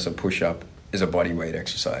progress a push-up is a body weight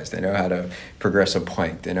exercise. They know how to progress a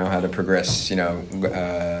plank. They know how to progress,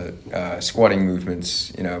 squatting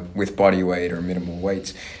movements, with body weight or minimal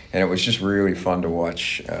weights. And it was just really fun to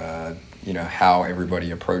watch, how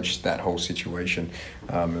everybody approached that whole situation.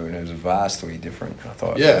 And it was vastly different. I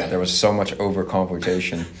thought there was so much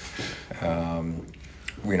overcomplication.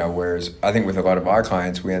 Whereas I think with a lot of our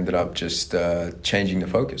clients, we ended up just changing the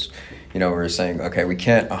focus. We were saying, okay, we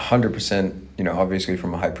can't 100%, obviously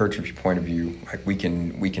from a hypertrophy point of view, like we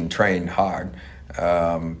can train hard,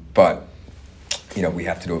 but we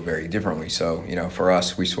have to do it very differently. So for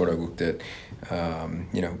us, we sort of looked at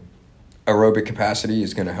aerobic capacity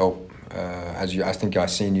is going to help. I think I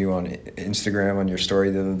seen you on Instagram on your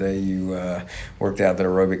story the other day. You worked out that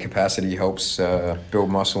aerobic capacity helps build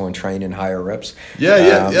muscle and train in higher reps.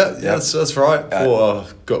 That's right.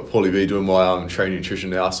 Got Paulie B doing my training nutrition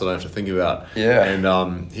now, so I don't have to think about.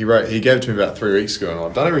 And he gave it to me about 3 weeks ago, and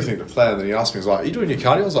I've done everything to plan. And then he asked me, he's like, "Are you doing your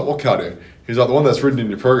cardio?" I was like, "What cardio?" He's like, "The one that's written in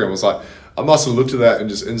your program." I was like, I must have looked at that and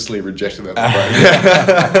just instantly rejected that.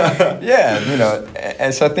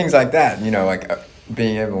 And so things like that, like.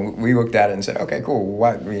 Being able, we looked at it and said, okay, cool.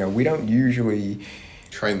 We don't usually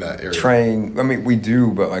train that area. Train. I mean, we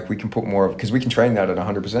do, but like we can put more because we can train that at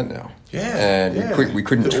 100% now. Yeah, and yeah. we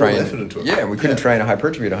couldn't Put all train. the effort into it. Yeah, we couldn't Yeah. train a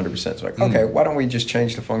hypertrophy at 100%. So like, okay, why don't we just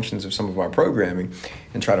change the functions of some of our programming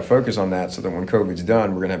and try to focus on that, so that when COVID's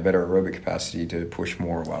done, we're gonna have better aerobic capacity to push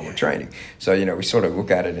more while we're training. So we sort of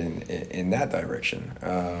look at it in that direction.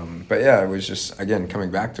 But yeah, it was just, again,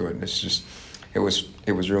 coming back to it. It's just. It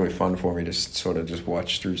was really fun for me to sort of just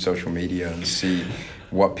watch through social media and see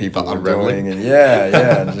what people were doing, and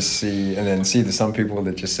and just see, and then see some people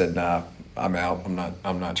that just said, nah, I'm out,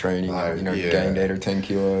 I'm not training, gained 8 or 10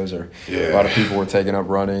 kilos, or a lot of people were taking up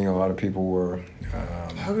running, a lot of people were.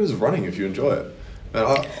 How good is running if you enjoy it? Man,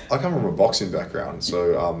 I come from a boxing background,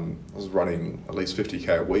 so I was running at least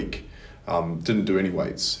 50K a week. Didn't do any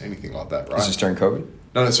weights, anything like that, right? Was this during COVID?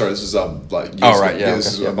 No, sorry. This is like years Oh, right, ago. yeah,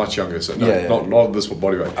 This okay, is much younger. So not this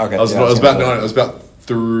body weight. Okay, I was about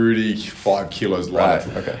 35 kilos lighter.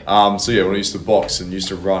 Right, okay. So when I used to box and used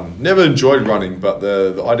to run, never enjoyed running, but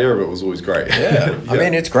the idea of it was always great. Yeah, I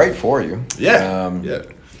mean, it's great for you. Yeah.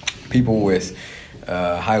 People with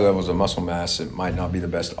high levels of muscle mass, it might not be the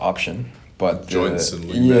best option, but joints and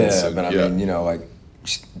ligaments. mean, like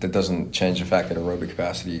that doesn't change the fact that aerobic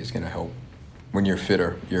capacity is going to help. When you're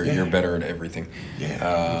fitter, you're better at everything.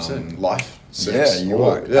 Yeah, 100%. Life, sex. Yeah, you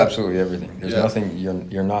are. Yeah. Absolutely everything. There's nothing,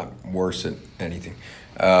 you're not worse at anything.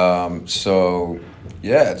 So,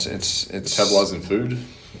 yeah, it's metabolizing food.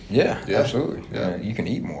 Yeah, absolutely. Yeah. You can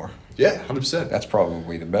eat more. Yeah, 100%. That's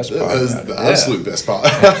probably the best part. That is the absolute best part.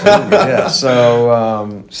 Absolutely, yeah.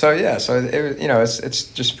 So it was, it's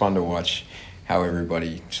just fun to watch how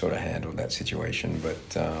everybody sort of handled that situation. But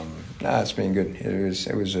it's been good.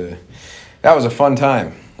 That was a fun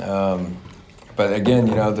time. But again,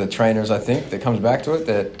 the trainers, I think, that comes back to it,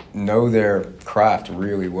 that know their craft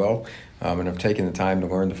really well, and have taken the time to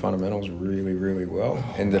learn the fundamentals really, really well,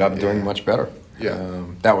 ended up doing much better. Yeah.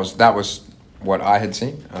 That was what I had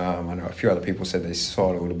seen. I know a few other people said they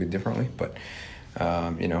saw it a little bit differently, but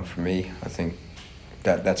for me, I think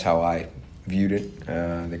that's how I viewed it,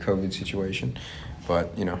 the COVID situation.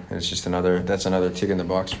 But it's just another tick in the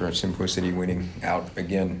box for Simplicity winning out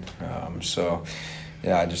again.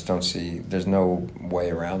 I just don't see, there's no way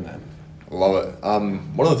around that. Love it.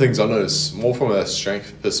 One of the things I notice, more from a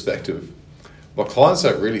strength perspective, my clients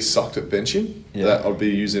that really sucked at benching, that I'd be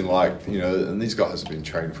using and these guys have been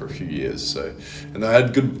training for a few years, and they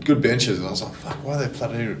had good benches, and I was like, fuck, why are they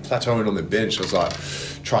plateauing on their bench? I was like,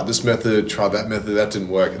 tried this method, tried that method, that didn't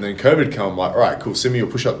work, and then COVID came, I'm like, all right, cool, send me your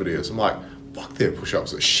push-up videos. I'm like, fuck their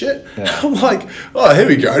push-ups are shit. Yeah. I'm like, oh, here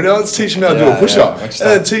we go. Now let's teach them how to do a push-up. And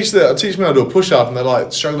then teach them how to do a push-up, and they're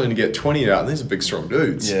like struggling to get 20 out, and these are big, strong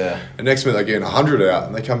dudes. Yeah. And next minute they're getting 100 out,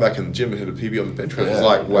 and they come back in the gym and hit a PB on the bench press. It's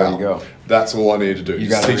like, wow, that's all I need to do.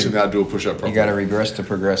 Just teach them how to do a push-up properly. You got to regress to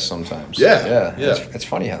progress sometimes. Yeah. It's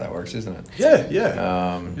funny how that works, isn't it?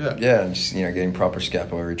 Yeah. And just, getting proper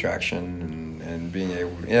scapular retraction and being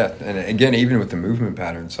able, and again, even with the movement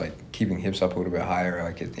patterns, like keeping hips up a little bit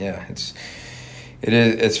higher,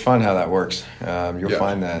 it's fun how that works. You'll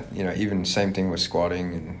find that, even same thing with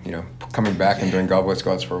squatting and, coming back and doing goblet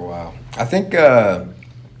squats for a while. I think,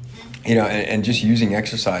 and just using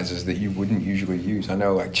exercises that you wouldn't usually use. I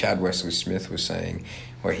know like Chad Wesley Smith was saying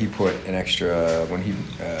where he put an extra,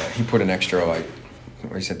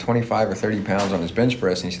 he said 25 or 30 pounds on his bench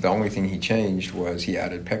press, and he said the only thing he changed was he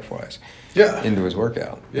added pec flies into his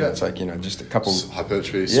workout. Yeah. And it's like, just a couple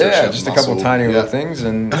hypertrophy, just a couple tiny little things,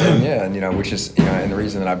 and which is, and the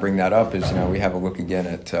reason that I bring that up is, we have a look again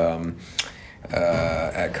at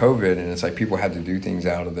COVID, and it's like people had to do things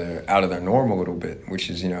out of their norm a little bit, which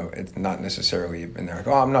is, it's not necessarily, and they're like,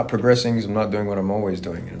 oh, I'm not progressing because I'm not doing what I'm always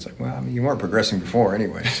doing, and it's like, well, I mean, you weren't progressing before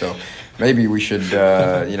anyway, so maybe we should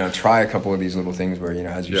try a couple of these little things where,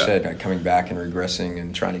 as you said, like coming back and regressing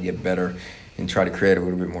and trying to get better and try to create a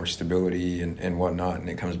little bit more stability and whatnot, and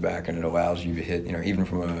it comes back and it allows you to hit, even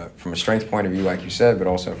from a strength point of view, like you said, but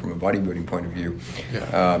also from a bodybuilding point of view.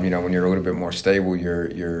 When you're a little bit more stable, if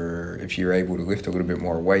you're able to lift a little bit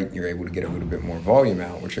more weight, you're able to get a little bit more volume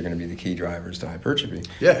out, which are going to be the key drivers to hypertrophy.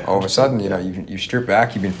 All of a sudden, you strip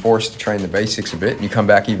back, you've been forced to train the basics a bit, and you come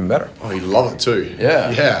back even better. Oh, you love it too. Yeah.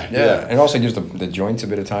 And it also gives the joints a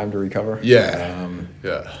bit of time to recover.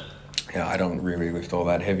 I don't really lift all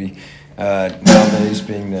that heavy nowadays,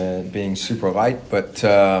 being super light, but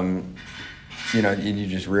you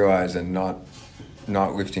just realize that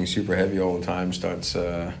not lifting super heavy all the time starts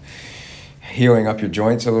healing up your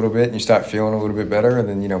joints a little bit, and you start feeling a little bit better, and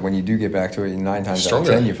then when you do get back to it, 9 times out of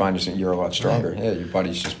 10 you find you're a lot stronger. Your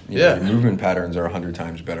body's just your movement patterns are 100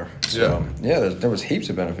 times better. So there was heaps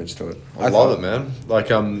of benefits to it. I love it, man.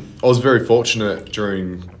 Like I was very fortunate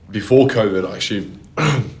before COVID. I actually as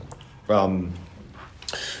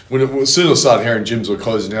soon as I started hearing gyms were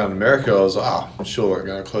closing down in America, I was like, I'm sure they're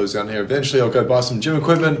going to close down here eventually. I'll go buy some gym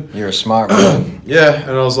equipment. You're a smart man. Yeah,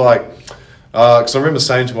 and I was like, because I remember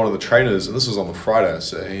saying to one of the trainers, and this was on the Friday,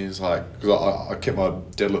 so he's like, because I kept my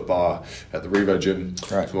deadlift bar at the Revo gym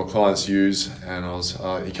Right. for my clients to use, and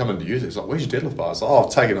he come in to use it. He's like, where's your deadlift bar? I was like,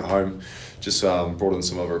 I've taken it home, just brought in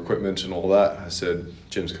some other equipment and all that. I said,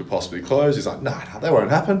 gyms could possibly close. He's like, nah, that won't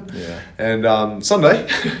happen. Yeah. And Sunday,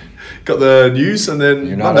 got the news, and then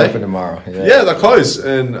You're not Monday, open tomorrow. yeah, they're closed.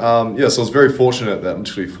 And so I was very fortunate that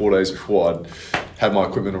literally 4 days before I'd had my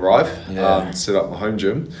equipment arrive, set up my home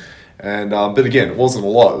gym. And but again, it wasn't a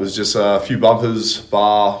lot. It was just a few bumpers,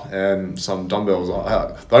 bar, and some dumbbells.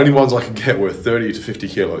 The only ones I could get were 30 to 50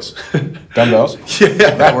 kilos. Dumbbells?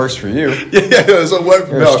 Yeah. That works for you. Yeah, so it worked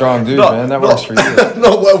for me. You're a strong dude, man. That works for you.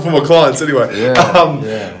 Not well for my clients anyway.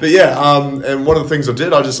 Yeah. But yeah, and one of the things I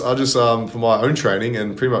did, I just for my own training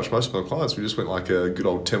and pretty much most of my clients, we just went like a good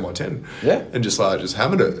old 10 by 10. Yeah. And just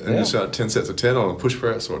hammered it, and Yeah. just 10 sets of 10 on a push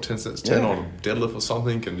press or 10 sets of 10 Yeah. on a deadlift or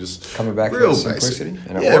something, and just Coming back to real that basic. simplicity,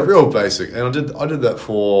 and it Yeah, worked. real basic. And I did that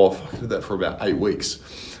for about 8 weeks,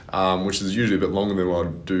 which is usually a bit longer than what I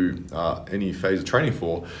do any phase of training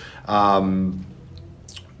for.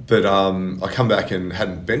 But I come back and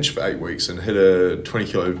hadn't benched for 8 weeks and hit a 20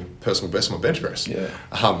 kilo personal best on my bench press. Yeah.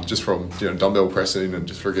 Just from dumbbell pressing and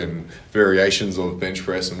just friggin' variations of bench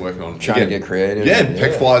press and working on Trying to get creative. Yeah,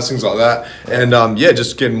 pec flies, things like that. And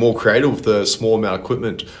just getting more creative with the small amount of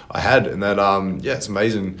equipment I had. And that it's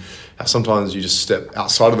amazing how sometimes you just step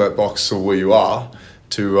outside of that box of where you are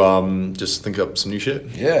to just think up some new shit.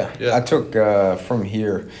 Yeah. Yeah. I took from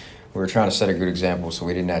here. We were trying to set a good example, so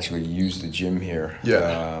we didn't actually use the gym here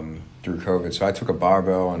through COVID. So I took a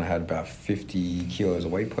barbell and I had about 50 kilos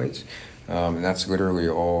of weight plates. And that's literally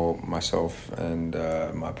all myself and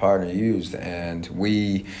my partner used. And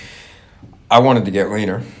I wanted to get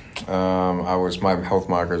leaner. My health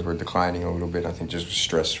markers were declining a little bit. I think just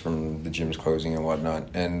stress from the gyms closing and whatnot.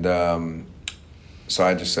 And so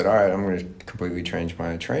I just said, all right, I'm going to completely change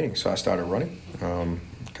my training. So I started running.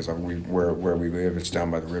 Because where we live, it's down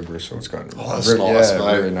by the river, so it's got that's nice,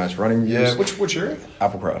 mate. really nice running views. Yeah, which area?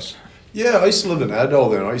 Applecross. Yeah, I used to live in Adel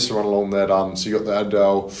then. I used to run along that. So you got the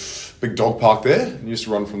Adel big dog park there, and you used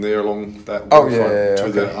to run from there along that to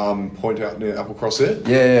the point out near Applecross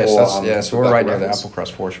there. So we're right near the Applecross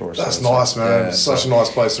foreshore. That's so nice, man. Yeah, Such a nice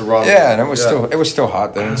place to run. Yeah, and it was still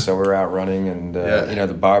hot then, so we were out running, and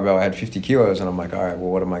the barbell I had 50 kilos, and I'm like, all right, well,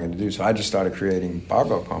 what am I going to do? So I just started creating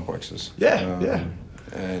barbell complexes.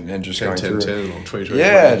 And just going through 10, or 20,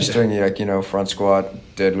 just doing front squat,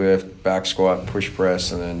 deadlift, back squat, push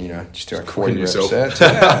press, and then just do like 40 rep sets.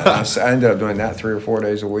 I ended up doing that 3 or 4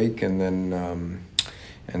 days a week, and then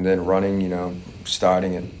running,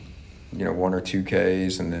 starting at 1 or 2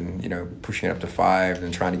 Ks, and then pushing it up to 5,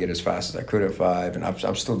 and trying to get as fast as I could at 5, and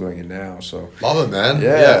I'm still doing it now. So love it, man.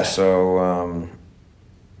 Yeah. So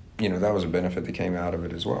that was a benefit that came out of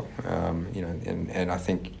it as well. And I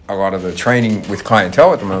think a lot of the training with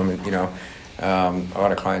clientele at the moment, a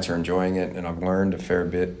lot of clients are enjoying it, and I've learned a fair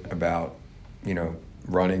bit about,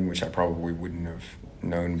 running, which I probably wouldn't have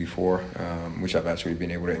known before, which I've actually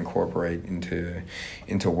been able to incorporate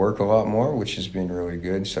into work a lot more, which has been really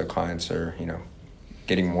good. So clients are,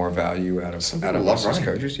 getting more value out of us as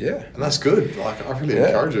coaches. Yeah. And that's good. Like, I really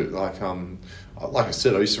encourage it. Like I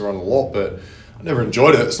said, I used to run a lot, but I never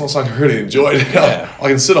enjoyed it. It's not something I really enjoyed. I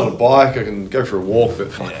can sit on a bike, I can go for a walk, but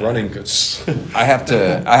running, it's... I have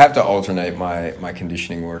to alternate my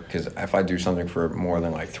conditioning work, because if I do something for more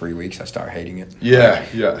than 3 weeks, I start hating it. Yeah.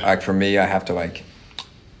 Like for me, I have to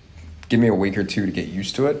give me a week or two to get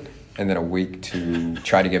used to it, and then a week to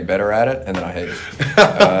try to get better at it, and then I hate it.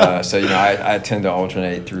 So I tend to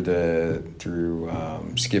alternate through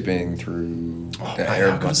skipping, through the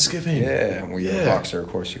air. Good skipping. Yeah, when you're a boxer, of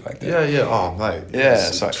course you like that. Yeah. Oh, mate. Yeah,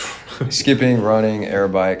 so skipping, running, air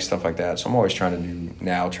bike, stuff like that. So I'm always trying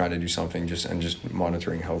to do something just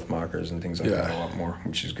monitoring health markers and things like that a lot more,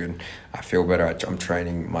 which is good. I feel better. I'm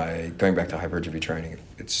training going back to hypertrophy training.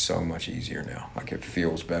 It's so much easier now. Like, it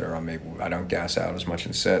feels better. I don't gas out as much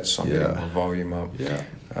in sets, so I'm getting more volume up. Yeah.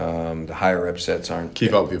 The higher rep sets aren't...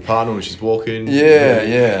 Keep up with your partner when she's walking.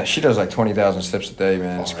 Yeah. She does 20,000 steps a day,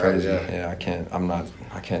 man. It's crazy. Yeah, I can't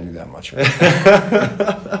do that much.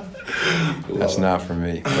 That's not for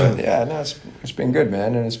me. But it's been good,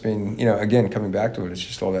 man. And it's been, again, coming back to it, it's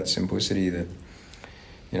just all that simplicity that,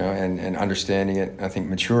 and understanding it. I think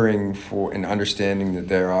maturing and understanding that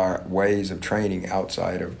there are ways of training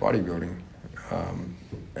outside of bodybuilding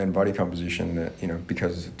and body composition that,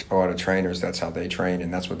 because a lot of trainers, that's how they train,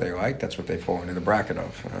 and that's what they like, that's what they fall into the bracket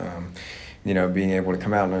of. being able to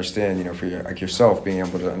come out and understand, for like yourself, being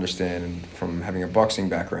able to understand, and from having a boxing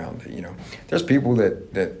background, there's people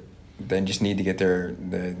that they just need to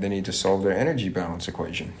they need to solve their energy balance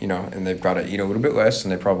equation, and they've got to eat a little bit less,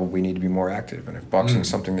 and they probably need to be more active. And if boxing is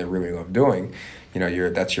something they really love doing,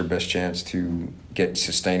 that's your best chance to get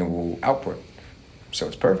sustainable output. So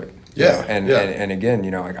it's perfect. Yeah. And again,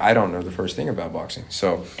 like I don't know the first thing about boxing,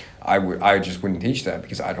 so I just wouldn't teach that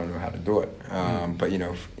because I don't know how to do it. But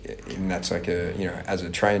and that's like as a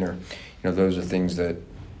trainer, those are things that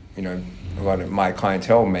a lot of my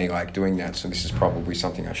clientele may like doing that. So this is probably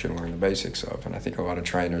something I should learn the basics of. And I think a lot of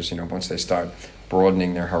trainers, once they start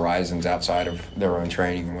broadening their horizons outside of their own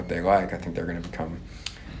training and what they like, I think they're going to become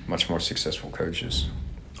much more successful coaches.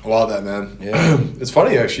 I love that, man. Yeah. It's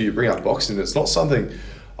funny, actually, you bring up boxing. It's not something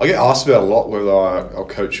I get asked about a lot, whether I'll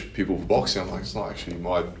coach people for boxing. I'm like, it's not actually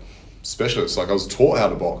my specialist. Like, I was taught how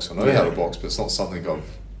to box. I know how to box, but it's not something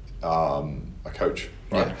I coach.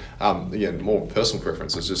 Right. Yeah. Again, more personal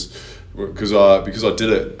preference. It's just because I did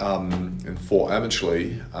it and fought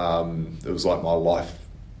amateurly. It was like my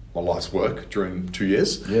life's work during 2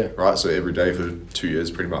 years. Yeah. Right. So every day for 2 years,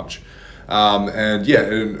 pretty much. And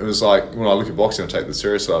it was like when I look at boxing, I take the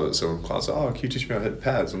serious side of it. So when clients are, can you teach me how to hit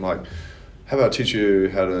pads? I'm like, how about I teach you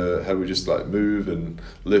how do we just like move and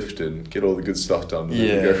lift and get all the good stuff done and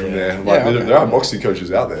then we go from there. Like there are boxing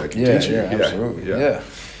coaches out there that can teach you. Yeah, absolutely. Yeah.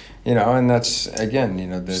 And that's, again,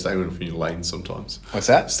 staying within your lane sometimes. What's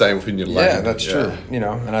that? Staying within your lane. Yeah, that's true.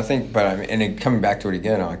 And I think, coming back to it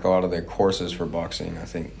again, like a lot of the courses for boxing, I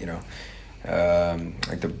think,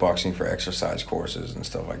 like the boxing for exercise courses and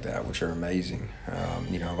stuff like that, which are amazing.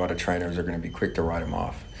 A lot of trainers are going to be quick to write them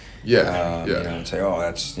off. And say,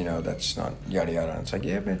 that's not yada yada. And it's like,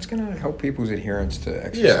 but it's going to help people's adherence to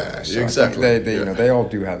exercise. So exactly. They all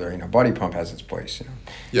do have their, Body Pump has its place.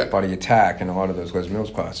 Body Attack and a lot of those Les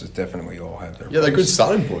Mills classes definitely all have their place. They're a good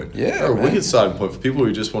starting point. Yeah, they're a wicked starting point for people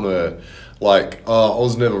who just want to. Like, I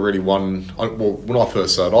was never really one. When I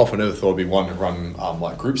first started off, I never thought I'd be one to run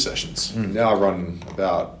like group sessions. Now I run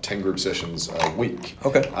about 10 group sessions a week.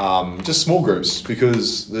 Okay. Just small groups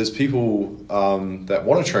because there's people that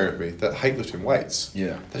want to train with me that hate lifting weights.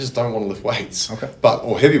 Yeah. They just don't want to lift weights. Okay.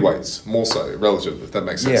 Or heavy weights, more so, relative, if that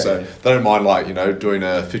makes sense. So they don't mind doing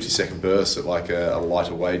a 50-second burst at like a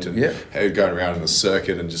lighter weight and going around in the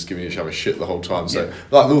circuit and just giving each other shit the whole time. So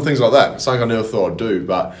like little things like that. Something I never thought I'd do,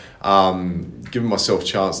 but giving myself a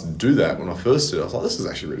chance to do that when I first did it, I was like, this is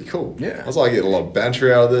actually really cool. Yeah. I was like, I get a lot of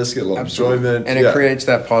banter out of this, get a lot of enjoyment. And it creates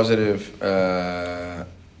that positive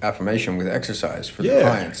affirmation with exercise for the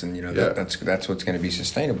clients. And, that's what's going to be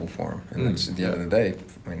sustainable for them. And that's at the end of the day,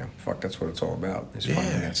 that's what it's all about, is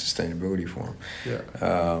finding that sustainability for them.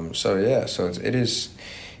 Yeah. So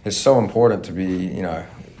it's so important to be,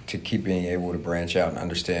 to keep being able to branch out and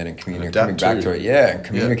understand and communicate, coming back to it, and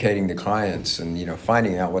communicating to clients and,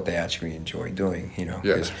 finding out what they actually enjoy doing,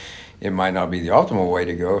 because it might not be the optimal way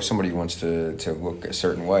to go. If somebody wants to look a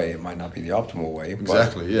certain way, it might not be the optimal way.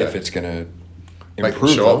 Exactly, but if it's going to make them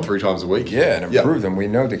show up 3 times a week. And improve them, we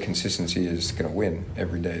know that consistency is going to win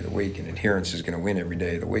every day of the week, and adherence is going to win every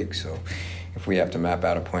day of the week. So if we have to map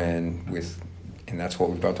out a plan and that's what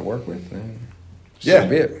we've got to work with, then so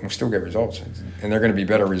be it. We'll still get results. And they're going to be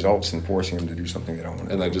better results than forcing them to do something they don't want to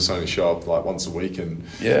do. And they just only show up like once a week and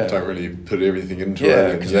don't really put everything into it.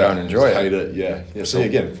 Yeah, because they don't enjoy it. Hate it. Yeah. So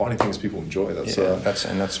again, finding things people enjoy. That's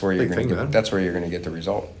where you're going to get. That's where you're going to get the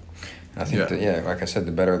result. I think that like I said,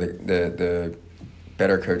 the better the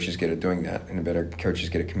better coaches get at doing that, and the better coaches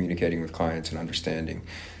get at communicating with clients and understanding,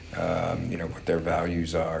 what their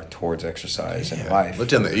values are towards exercise and life. Let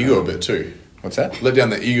down the ego a bit too. What's that? Let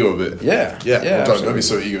down the ego a bit. Yeah. Don't be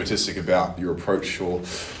so egotistic about your approach, or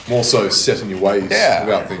more so set in your ways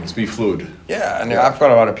about things. Be fluid. Yeah, and I've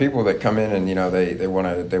got a lot of people that come in and they want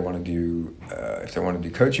to do if they want to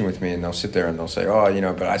do coaching with me, and they'll sit there and they'll say,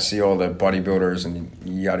 but I see all the bodybuilders and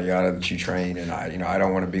yada yada that you train, and I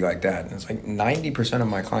don't want to be like that. And it's like 90% of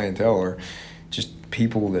my clientele are just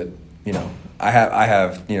people that I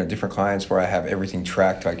have different clients where I have everything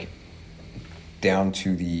tracked, like down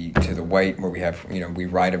to the weight, where we have we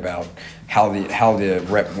write about how the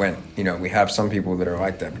rep went. We have some people that are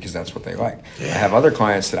like that because that's what they like. I have other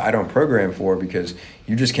clients that I don't program for because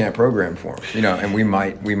you just can't program for them. And we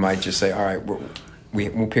might just say, all right,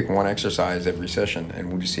 we'll pick one exercise every session and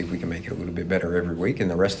we'll just see if we can make it a little bit better every week, and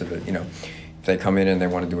the rest of it, if they come in and they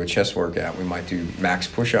want to do a chest workout, we might do max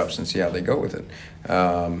push-ups and see how they go with it.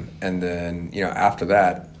 And then after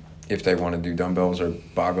that, if they want to do dumbbells or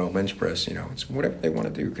barbell bench press, it's whatever they want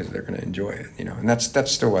to do because they're going to enjoy it, And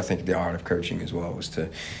that's still, I think, the art of coaching as well, is to,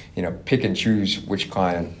 pick and choose which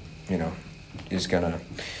client, is going to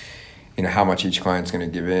how much each client's going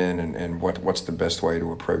to give in, and what's the best way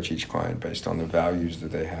to approach each client based on the values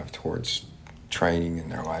that they have towards training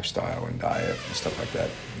and their lifestyle and diet and stuff like that.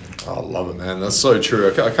 I love it, man. That's so true.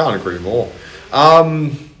 I can't agree more.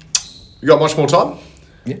 You got much more time?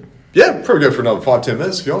 Yeah. Yeah, probably go for another 5-10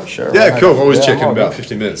 minutes if you want. Sure. Yeah, cool. Always Yeah, checking I'm about good.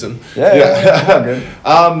 15 minutes in. Yeah,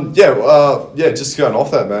 good. Just going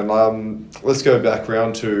off that, man. Let's go back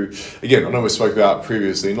around to, again, I know we spoke about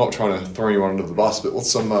previously, not trying to throw anyone under the bus, but what's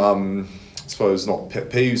some, I suppose, not pet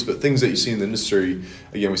peeves, but things that you see in the industry?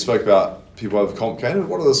 Again, we spoke about people overcomplicated.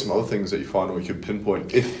 What are some other things that you find we could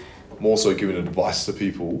pinpoint, if more so giving advice to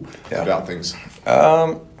people about things?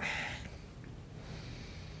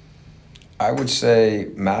 I would say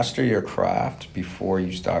master your craft before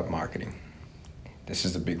you start marketing. This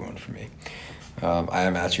is the big one for me. I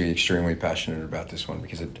am actually extremely passionate about this one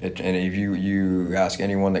because and if you ask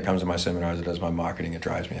anyone that comes to my seminars that does my marketing, it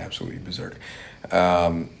drives me absolutely berserk.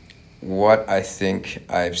 What I think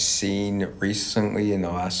I've seen recently in the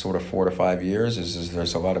last sort of 4 to 5 years is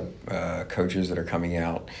there's a lot of coaches that are coming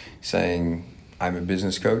out saying, I'm a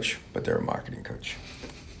business coach, but they're a marketing coach.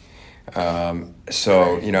 And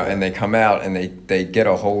they come out and they get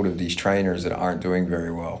a hold of these trainers that aren't doing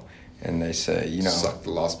very well, and they say, suck the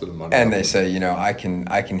last bit of money. And they say, I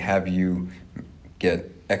can have you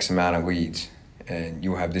get X amount of leads, and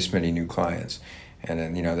you'll have this many new clients, and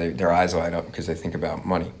then their eyes light up because they think about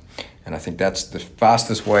money, and I think that's the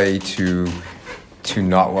fastest way to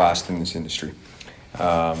not last in this industry.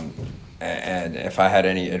 And if I had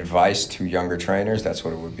any advice to younger trainers, that's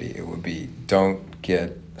what it would be. It would be, don't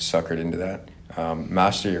get suckered into that.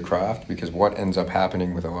 Master your craft, because what ends up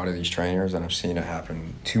happening with a lot of these trainers, and I've seen it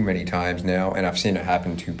happen too many times now, and I've seen it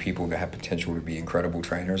happen to people that have potential to be incredible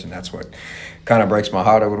trainers, and that's what kind of breaks my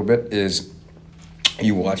heart a little bit, is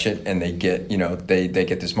you watch it and they get, they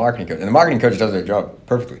get this marketing coach, and the marketing coach does their job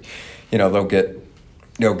perfectly. They'll get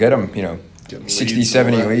them, 60,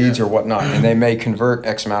 70 leads or whatnot, and they may convert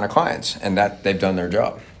X amount of clients, and that they've done their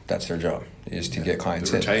job. That's their job, is to get clients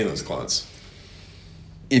to retain in. those clients.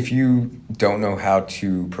 If you don't know how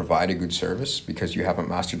to provide a good service because you haven't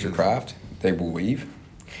mastered your craft, they will leave,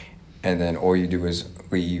 and then all you do is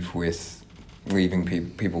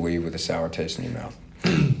people leave with a sour taste in your mouth.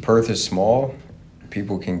 Perth is small.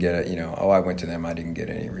 People can get it, I went to them, I didn't get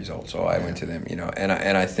any results. I went to them, and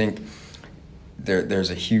I think there's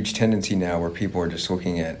a huge tendency now where people are just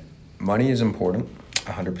looking at money is important,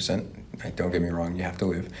 100%. Like, don't get me wrong, you have to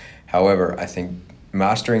live. However, I think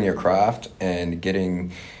mastering your craft and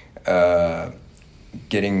getting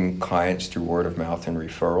clients through word of mouth and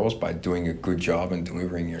referrals by doing a good job and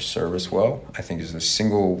delivering your service well, I think is the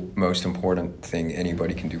single most important thing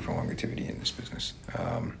anybody can do for longevity in this business.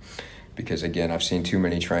 Because again, I've seen too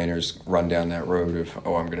many trainers run down that road of,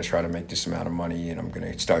 I'm going to try to make this amount of money and I'm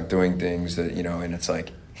going to start doing things that, and it's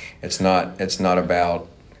like, it's not about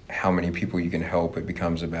how many people you can help. It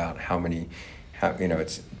becomes about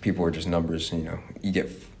it's people are just numbers. You get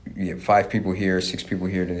 5 people here, 6 people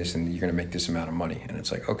here to this, and you're going to make this amount of money. And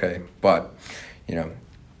it's like, okay, but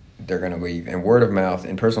they're going to leave. And word of mouth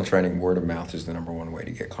in personal training, word of mouth is the number one way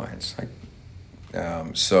to get clients.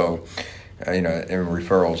 And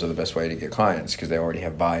referrals are the best way to get clients because they already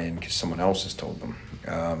have buy-in because someone else has told them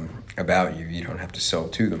about you. You don't have to sell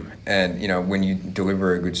to them. And when you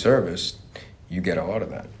deliver a good service, you get a lot of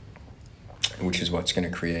that, which is what's going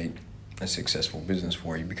to create a successful business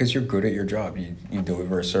for you because you're good at your job. You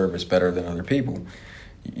deliver a service better than other people.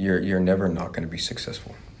 You're never not going to be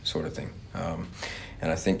successful, sort of thing.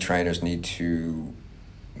 And I think trainers need to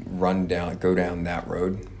go down that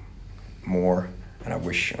road more. And I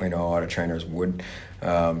wish a lot of trainers would,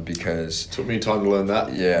 because took me time to learn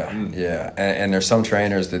that. Yeah. And there's some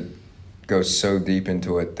trainers that go so deep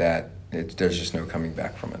into it that there's just no coming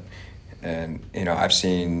back from it. And I've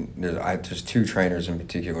seen there's 2 trainers in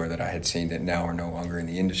particular that I had seen that now are no longer in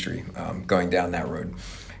the industry, going down that road.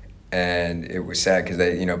 And it was sad because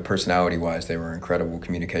they, personality wise, they were incredible.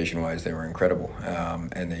 Communication wise, they were incredible.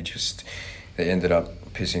 And they ended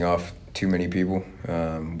up pissing off too many people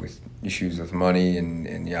with issues with money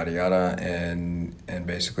and yada yada, and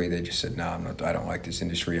basically they just said, I don't like this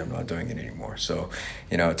industry, I'm not doing it anymore. So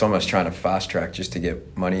it's almost trying to fast track just to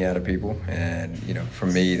get money out of people, and for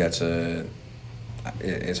me it's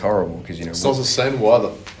horrible because it's not sustainable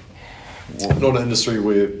either. Not an industry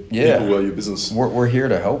where people are your business. We're here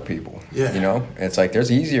to help people. Yeah. It's like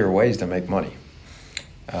there's easier ways to make money.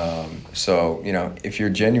 So, if you're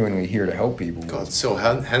genuinely here to help people, God, sell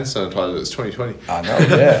hand sanitizer. It's 2020. I know,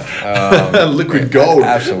 yeah. Liquid gold.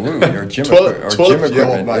 Absolutely. Or gym toilet equipment.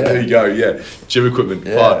 Yeah, mate, there you go. Yeah, gym equipment.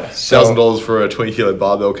 Yeah. $1,000 for a 20-kilo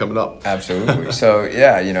barbell coming up. Absolutely. So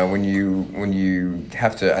yeah, when you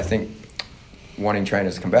have to, I think, wanting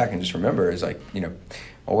trainers to come back and just remember is like,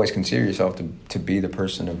 always consider yourself to be the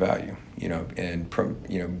person of value. And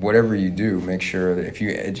whatever you do, make sure that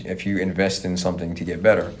if you invest in something to get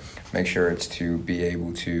better, make sure it's to be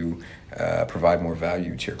able to provide more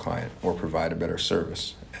value to your client or provide a better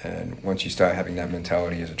service. And once you start having that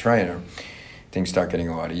mentality as a trainer, things start getting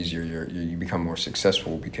a lot easier. You become more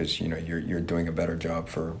successful because you're doing a better job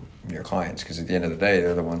for your clients. Because at the end of the day,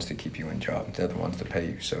 they're the ones that keep you in job. They're the ones that pay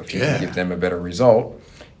you. So if you can give them a better result,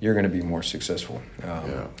 you're going to be more successful.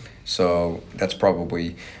 So that's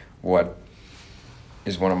probably what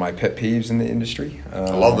is one of my pet peeves in the industry.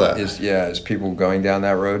 I love that. Is people going down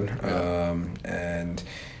that road, and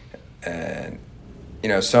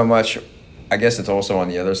so much. I guess it's also on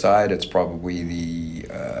the other side. It's probably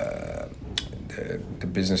the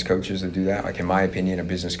business coaches that do that. Like in my opinion, a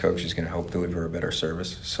business coach is going to help deliver a better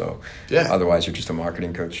service. So otherwise, you're just a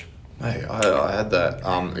marketing coach. Hey, I had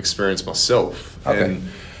that experience myself, Okay.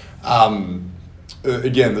 and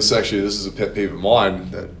again, this is a pet peeve of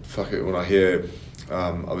mine. That when I hear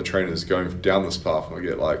other trainers going down this path,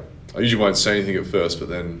 and I usually won't say anything at first, but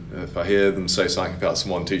then if I hear them say something about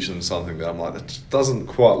someone teaching them something that I'm like, that just doesn't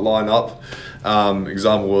quite line up.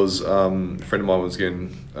 Example was a friend of mine was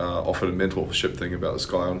getting offered a mentorship thing about this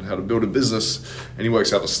guy on how to build a business, and he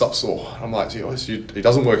works out of a stuff store. I'm like, he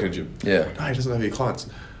doesn't work in a gym. Yeah. No, he doesn't have any clients.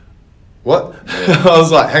 What? Yeah. I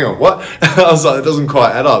was like, hang on, what? I was like, it doesn't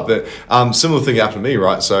quite add up. But similar thing happened to me,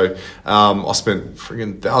 right? So I spent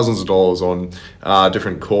friggin' thousands of dollars on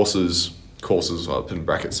different courses, I'll put in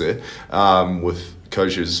brackets there, with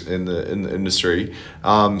coaches in the industry.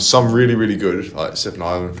 Some really, really good, like Stephen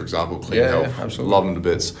Ivan, for example, Clean Health. Yeah, absolutely. Love them to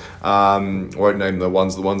bits. Won't name the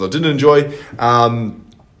ones I didn't enjoy.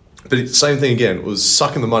 But it's the same thing again. It was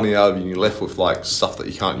sucking the money out of you and you're left with like stuff that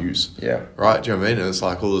you can't use. Yeah. Right? Do you know what I mean? And it's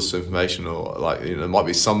like all this information, or like, there might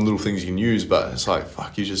be some little things you can use, but it's like,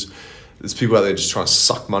 fuck, there's people out there just trying to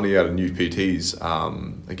suck money out of new PTs.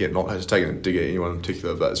 Again, not taking a dig at anyone in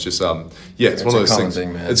particular, but it's just, it's one of those things.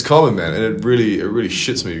 Man. It's common, man. And it really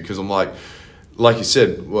shits me because I'm like you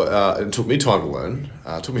said, it took me time to learn.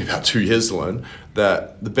 It took me about 2 years to learn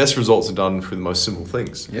that the best results are done through the most simple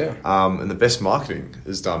things. Yeah. And the best marketing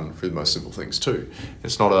is done through the most simple things too.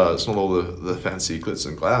 It's not all the fancy glitz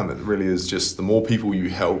and glam. It really is just the more people you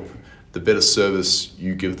help, the better service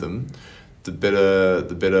you give them, the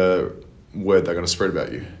better word they're going to spread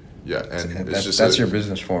about you. Yeah, and that's your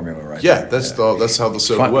business formula, right? Yeah, that's how the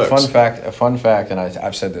server works. A fun fact, and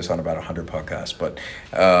I've said this on about 100 podcasts, but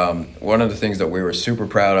one of the things that we were super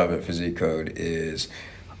proud of at Physique Code is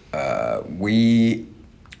we,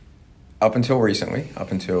 up until recently,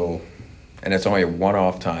 and it's only a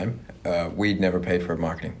one-off time, we'd never paid for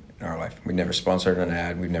marketing in our life. We never sponsored an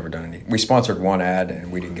ad. We've never done anything. We sponsored one ad,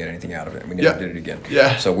 and we didn't get anything out of it. And we never did it again.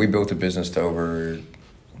 Yeah. So we built a business to over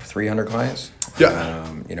 300 clients. Yeah.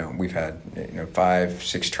 We've had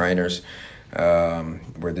 5-6 trainers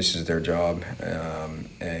where this is their job,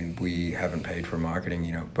 and we haven't paid for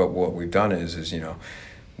marketing. But what we've done is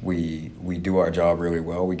we do our job really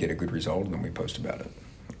well. We get a good result, and then we post about it.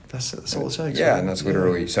 That's all it takes. Yeah, and that's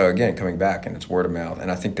literally so. Again, coming back, and it's word of mouth.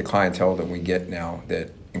 And I think the clientele that we get now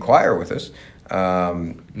that inquire with us.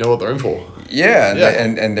 Know what they're in for. Yeah,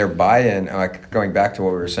 and their buy-in, like going back to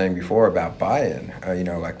what we were saying before about buy-in,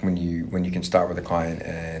 like when you can start with a client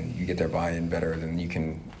and you get their buy-in better, then you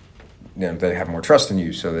can, they have more trust in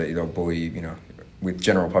you, so that they'll believe, with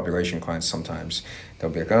general population clients sometimes they'll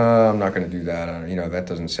be like, oh, I'm not going to do that, that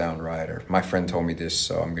doesn't sound right, or my friend told me this,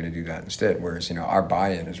 so I'm going to do that instead. Whereas our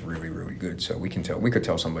buy-in is really, really good, so we could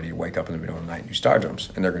tell somebody to wake up in the middle of the night and do star jumps,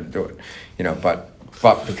 and they're going to do it,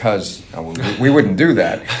 But because we wouldn't do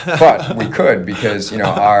that, but we could because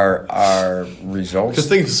our results. Just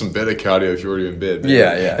think of some better cardio if you're already in bed.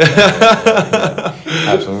 Yeah,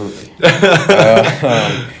 absolutely.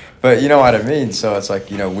 But you know what I mean. So it's like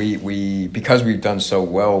we because we've done so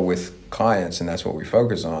well with clients, and that's what we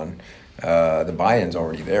focus on. The buy-in's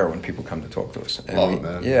already there when people come to talk to us. And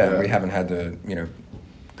we haven't had to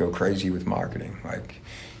go crazy with marketing like.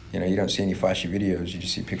 You don't see any flashy videos. You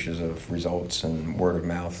just see pictures of results and word of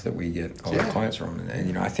mouth that we get all our clients from.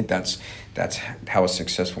 And I think that's how a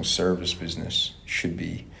successful service business should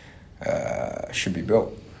be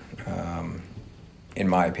built, in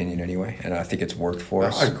my opinion, anyway. And I think it's worked for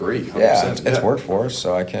us. I agree. 100%. Yeah, it's worked for us.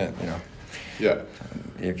 So I can't. Yeah.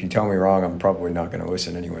 If you tell me wrong, I'm probably not going to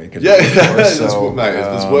listen anyway. Yeah, mate,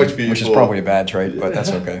 it's worked for you. Which is probably a bad trait, but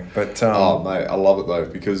that's okay. But oh, mate, I love it though,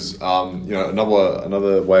 because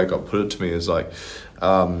another way I got put it to me is like,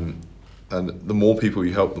 and the more people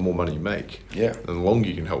you help, the more money you make. Yeah. And the longer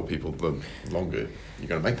you can help people, the longer you're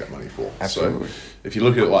going to make that money for. Absolutely. So if you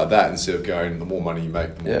look at it like that, instead of going, the more money you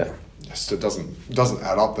make, the more. Yeah. Yes, it doesn't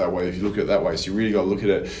add up that way if you look at it that way. So you really got to look at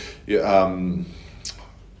it.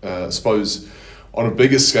 I suppose on a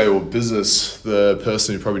bigger scale of business, the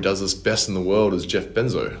person who probably does this best in the world is Jeff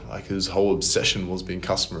Bezos. Like, his whole obsession was being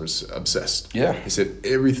customers obsessed. Yeah. He said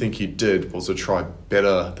everything he did was to try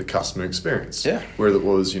better the customer experience. Yeah. Whether it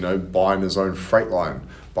was, buying his own freight line,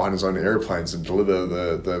 buying his own airplanes and deliver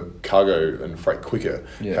the cargo and freight quicker,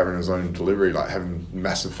 having his own delivery, like having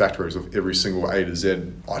massive factories of every single A to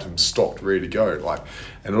Z item stocked, ready to go. Like,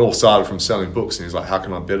 and it all started from selling books. And he's like, how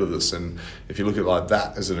can I better this? And if you look at it like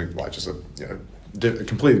that as a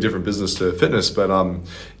completely different business to fitness, but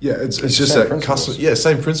it's just that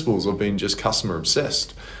same principles of being just customer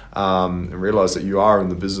obsessed, and realize that you are in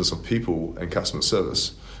the business of people and customer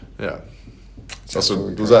service. Yeah. Does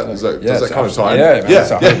that kind of tie in? Yeah, man,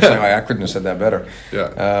 that's 100%. I couldn't have said that better.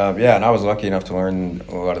 Yeah. And I was lucky enough to learn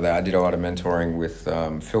a lot of that. I did a lot of mentoring with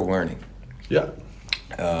Phil Learning. Yeah.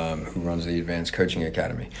 Who runs the Advanced Coaching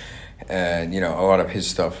Academy. And, a lot of his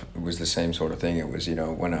stuff was the same sort of thing. It was,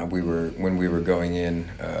 when we were going in,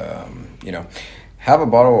 have a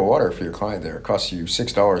bottle of water for your client there. It costs you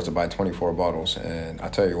 $6 to buy 24 bottles. And I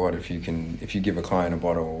tell you what, if you give a client a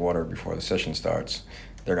bottle of water before the session starts,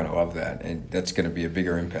 they're going to love that. And that's going to be a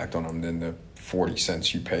bigger impact on them than the 40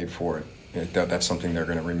 cents you paid for it. That's something they're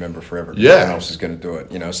going to remember forever. Yeah. No one else is going to do it.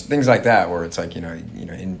 Things like that where it's like,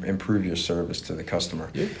 improve your service to the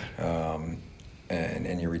customer. Yeah.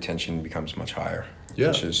 And your retention becomes much higher. Yeah.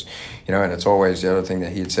 Which is, and it's always, the other thing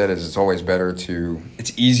that he had said is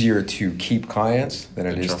it's easier to keep clients than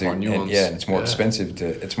it is to find new ones. And it's more expensive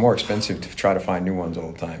to try to find new ones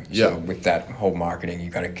all the time. Yeah. So with that whole marketing, you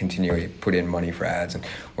got to continually put in money for ads. And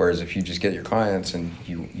whereas if you just get your clients and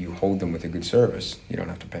you hold them with a good service, you don't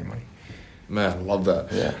have to pay money. Man, I love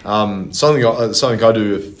that. Yeah. Something I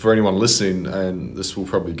do for anyone listening, and this will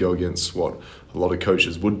probably go against what a lot of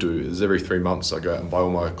coaches would do, is every 3 months I go out and buy all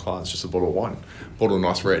my clients just a bottle of wine, bottle of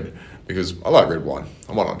nice red, because I like red wine.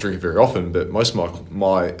 I might not drink it very often, but most of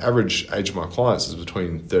my average age of my clients is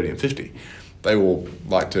between 30 and 50. They all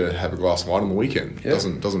like to have a glass of wine on the weekend. Yeah. If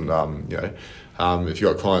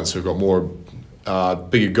you've got clients who've got more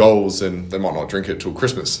bigger goals, then they might not drink it till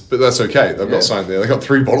Christmas, but that's okay. They've got something there. They got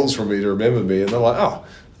 3 bottles from me to remember me, and they're like, oh,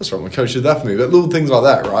 that's right, my coach did that for me. But little things like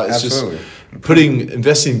that, right? It's Absolutely. Just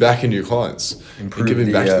investing back into your clients, and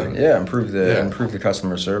giving back to them. Improve the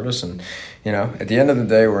customer service, and at the end of the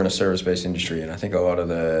day, we're in a service-based industry, and I think a lot of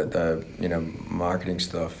the marketing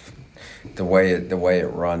stuff, the way it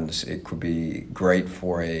runs, it could be great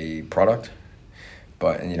for a product,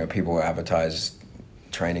 but people advertise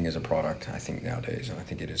training as a product, I think, nowadays, and I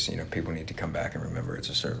think it is, people need to come back and remember it's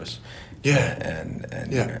a service. Yeah. And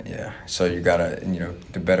so you gotta,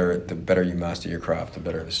 the better you master your craft, the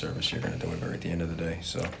better the service you're gonna deliver at the end of the day.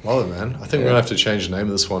 So love it, man. I think we're gonna have to change the name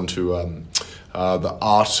of this one to the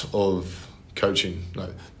art of coaching. No,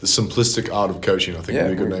 the simplistic art of coaching. I think would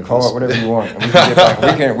be a good name. Call it whatever you want. And we can get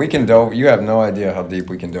back. We can delve. You have no idea how deep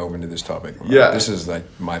we can delve into this topic. Yeah, this is like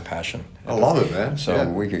my passion. I love it, man. So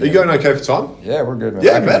we could. Are you going okay for time? Yeah, we're good, man.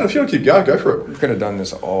 Yeah, man. If you want to keep going, go for it. We could have done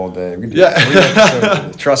this all day. We could do 3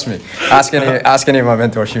 episodes. Trust me. Ask any of my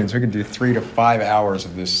mentor students. We could do 3 to 5 hours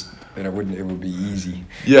of this, and it would be easy.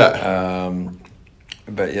 Yeah.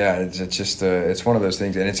 But yeah, it's just it's one of those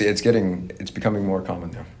things, and it's becoming more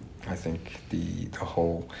common now. I think the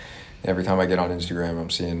whole, every time I get on Instagram,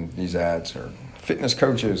 I'm seeing these ads or fitness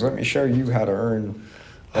coaches. Let me show you how to earn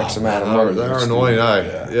X amount of money. They're annoying,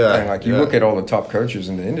 eh? Yeah. And you look at all the top coaches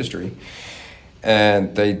in the industry,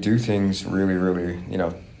 and they do things really, really.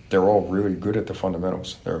 They're all really good at the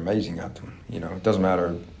fundamentals. They're amazing at them. It doesn't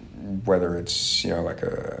matter whether it's like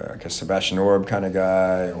a Sebastian Orb kind of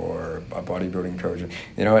guy or a bodybuilding coach.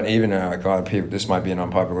 And even like a lot of people, this might be an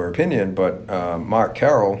unpopular opinion, but Mark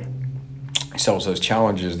Carroll sells those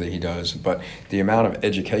challenges that he does, but the amount of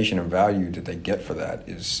education and value that they get for that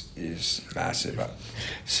is massive.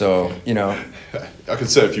 So I could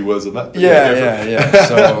say a few words on that. Yeah.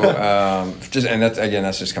 So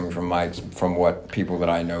that's just coming from what people that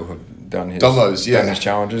I know have done his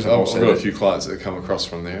challenges. I've got a few clients that come across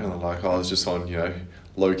from there, and they're like, I was just on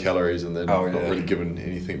low calories, and then not really given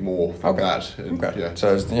anything more than that. And, okay.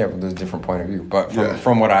 So there's a different point of view, but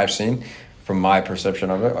from what I've seen, from my perception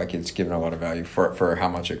of it, like it's given a lot of value for how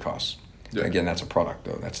much it costs. Yeah. Again, that's a product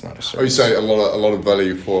though. That's not a service. Oh, you say a lot of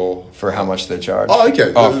value for how much they charge. Oh,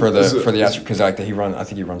 okay. Oh, for the actual, because like I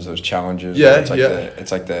think he runs those challenges. Yeah,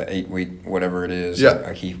 it's like the 8-week whatever it is. Yeah.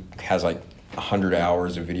 Like he has like 100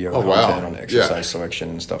 hours of video Oh, content wow. on exercise selection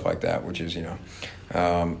and stuff like that, which is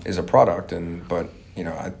is a product. But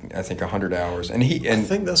I think 100 hours, and I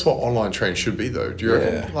think that's what online training should be, though. Do you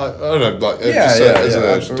reckon? Like, I don't know, like as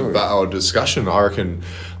a absolutely. debate or discussion, I reckon,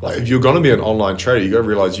 like if you're going to be an online trader, you got to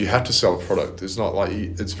realize you have to sell a product. It's not like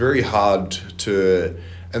it's very hard to,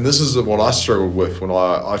 and this is what I struggled with when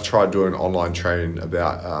I tried doing online training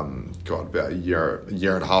about about a year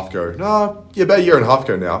and a half ago. No, yeah, about a year and a half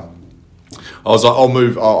ago now. I was like,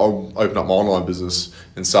 I'll open up my online business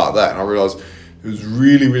and start that, and I realized it was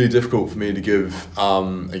really, really difficult for me to give,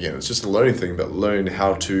 again, it's just a learning thing, but learn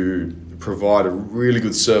how to provide a really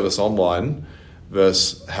good service online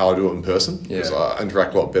versus how I do it in person. Because I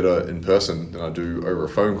interact a lot better in person than I do over a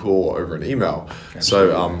phone call or over an email.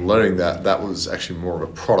 Absolutely. So learning that was actually more of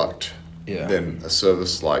a product than a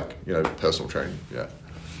service like, personal training. Yeah.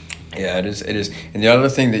 Yeah, it is. And the other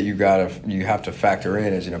thing that you have to factor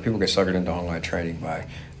in is, people get suckered into online training by,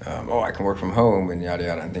 I can work from home and yada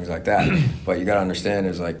yada and things like that. But you got to understand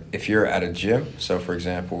is like if you're at a gym. So for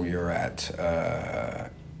example, you're at,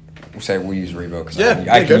 say we use Revo because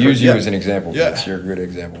I can use you as an example for this. You're a good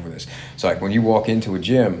example for this. So like when you walk into a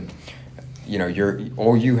gym,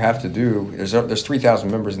 all you have to do is there's 3,000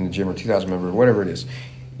 members in the gym or 2,000 members, whatever it is.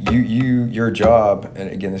 Your job, and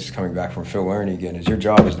again, this is coming back from Phil Learning again, is your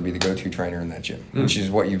job is to be the go-to trainer in that gym, which is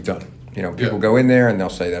what you've done. People go in there and they'll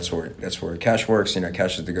say that's where Cash works.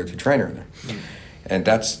 Cash is the go-to trainer in there, and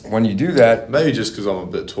that's when you do that. Maybe just because I'm a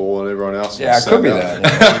bit taller than everyone else. Yeah, it could be that.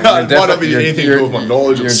 It might not be anything to do with my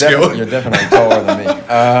knowledge or skill. You're definitely taller than me.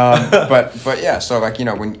 But yeah, so like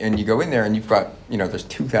when you go in there and you've got there's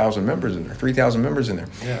 2,000 members in there, 3,000 members in there.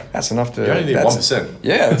 Yeah, that's enough to. You only need 1%.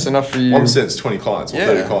 Yeah, that's enough for you. 1% is 20 clients or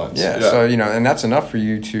 30 clients. Yeah. So and that's enough for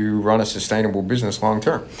you to run a sustainable business long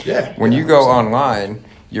term. Yeah. When you go online,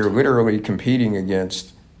 you're literally competing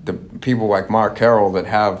against the people like Mark Carroll that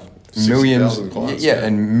have millions, clients,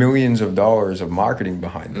 and millions of dollars of marketing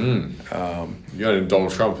behind them. You got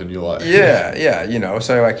Donald Trump, and you're like,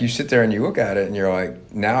 So like you sit there and you look at it, and you're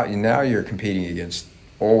like, now you're competing against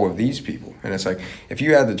all of these people, and it's like if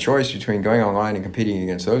you had the choice between going online and competing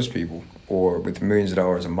against those people, or with millions of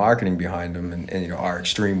dollars of marketing behind them, and are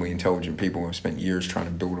extremely intelligent people who have spent years trying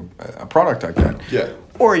to build a product like that,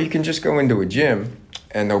 or you can just go into a gym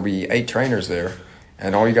and there'll be 8 trainers there.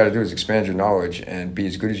 And all you got to do is expand your knowledge and be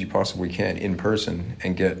as good as you possibly can in person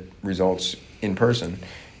and get results in person.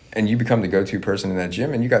 And you become the go-to person in that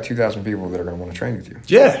gym, and you got 2,000 people that are going to want to train with you.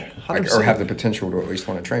 Yeah, 100%. Or have the potential to at least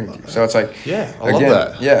want to train with you. So it's like, I love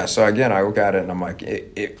that. Yeah, so again, I look at it and I'm like,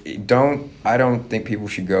 I don't think people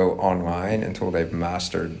should go online until they've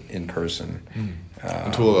mastered in person.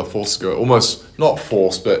 Until they're forced to go, almost not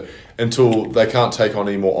forced, but until they can't take on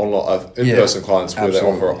any more online in-person clients where they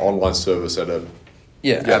offer an online service at a.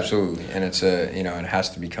 Yeah, absolutely, and it's and it has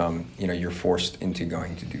to become, you're forced into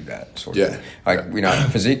going to do that sort of thing. Like,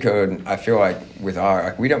 Physique Code, I feel like with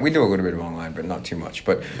we do a little bit of online, but not too much.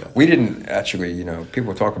 But we didn't actually,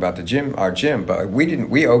 people talk about our gym, but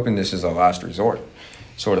we opened this as a last resort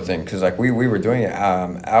sort of thing, because like we were doing it.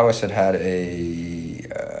 Alice had a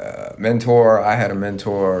mentor, I had a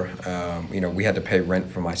mentor. We had to pay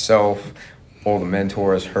rent for myself, all the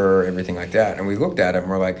mentors, her, everything like that. And we looked at it and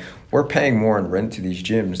we're like, we're paying more in rent to these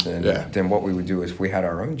gyms than what we would do if we had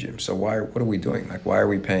our own gym. So what are we doing? Like, why are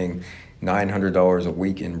we paying $900 a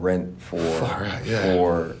week in rent for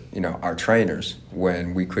our trainers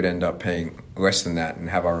when we could end up paying less than that and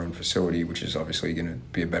have our own facility, which is obviously going to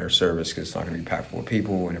be a better service because it's not going to be packed full of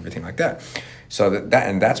people and everything like that. So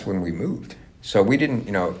that's when we moved. So we didn't,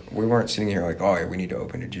 we weren't sitting here like, oh, yeah, we need to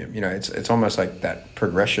open a gym. It's almost like that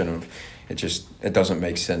progression of it doesn't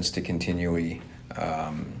make sense to continually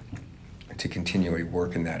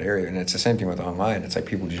work in that area. And it's the same thing with online. It's like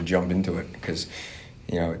people just jump into it because,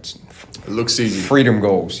 it looks easy. Freedom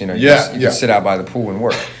goals. You can sit out by the pool and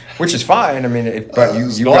work, which is fine. I mean, but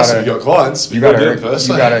you got clients. You got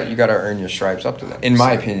to earn your stripes up to that. In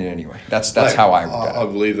my opinion, anyway. That's how I look at it. I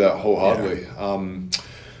believe that wholeheartedly. Yeah.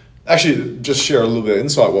 Actually, just share a little bit of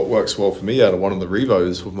insight. What works well for me out of one of the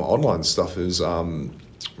Revos with my online stuff is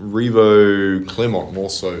Revo Claremont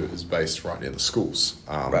also is based right near the schools.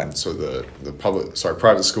 Right. So the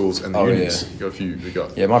private schools and the unis. You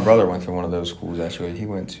got. Yeah, my brother went to one of those schools actually. He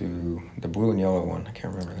went to the blue and yellow one. I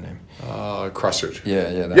can't remember the name. Christchurch.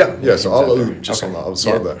 Yeah. So I'll just on the other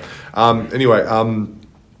side of that. Anyway. And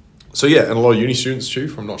a lot of uni students too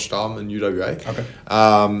from Notre Dame and UWA. Okay.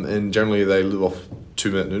 And generally they live off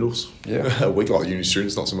 2-minute noodles. Yeah. We like uni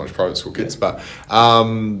students, not so much private school kids, but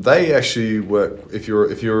they actually work. If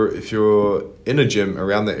you're in a gym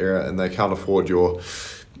around the area and they can't afford your,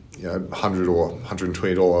 $100 or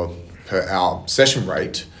 $120 per hour session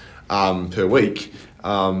rate per week,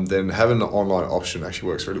 then having an online option actually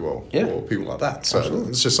works really well for people like that. So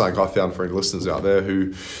it's just something I found for any listeners out there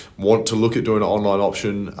who want to look at doing an online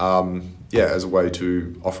option. As a way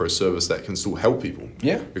to offer a service that can still help people.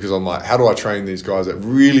 Yeah. Because I'm like, how do I train these guys that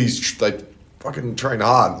really, they fucking train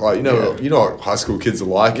hard? Like, you know what high school kids are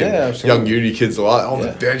like, and young uni kids are like, on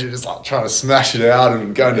the bench, you're just like trying to smash it out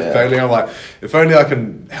and going to failure. I'm like, if only I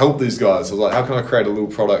can help these guys. I was like, how can I create a little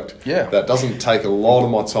product that doesn't take a lot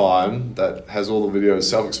of my time, that has all the videos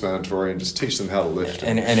self-explanatory, and just teach them how to lift.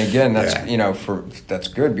 And again, that's that's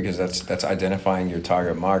good, because that's identifying your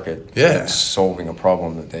target market, and solving a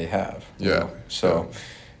problem that they have. So.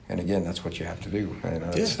 And again, that's what you have to do.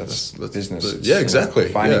 That's business. It's, exactly.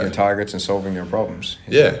 Finding your targets and solving their problems.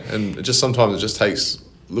 And it just sometimes it just takes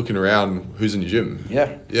looking around who's in your gym.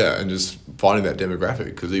 And just finding that demographic,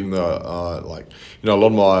 because even though a lot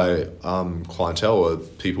of my clientele are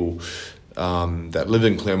people that live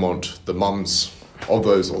in Claremont, the mums of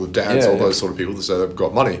those, or the dads, all those sort of people, so they've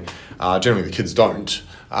got money. Generally, the kids don't.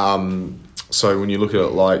 So when you look at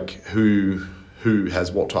it, like who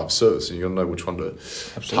has what type of service, and you got to know which one to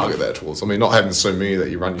target that towards. I mean, not having so many that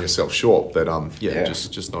you run yourself short, but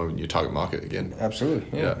just knowing your target market again.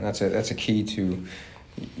 Absolutely, And that's a key to,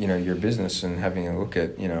 your business, and having a look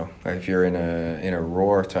at, if you're in a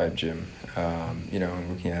roar type gym, and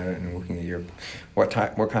looking at it and looking at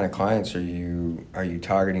what kind of clients are you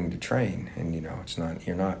targeting to train, and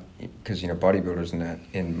you're not because bodybuilders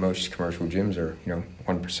in most commercial gyms are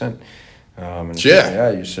 1%.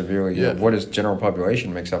 You're severely. What is general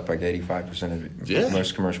population makes up like 85% of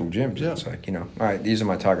most commercial gyms. It's like, all right, these are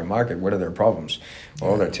my target market. What are their problems?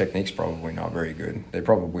 Well, their technique's probably not very good. They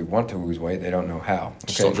probably want to lose weight. They don't know how.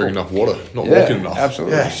 Just not drinking enough water. Not walking enough.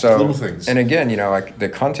 Absolutely. So little things. And again, like the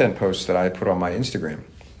content posts that I put on my Instagram,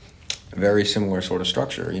 very similar sort of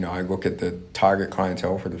structure. I look at the target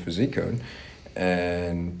clientele for the physique code,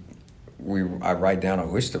 and I write down a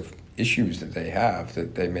list of issues that they have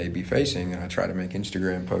that they may be facing, and I try to make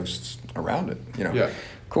Instagram posts around it.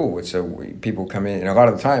 Cool. So people come in, and a lot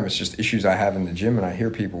of the time it's just issues I have in the gym, and I hear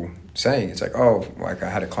people saying, it's like, I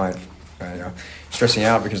had a client stressing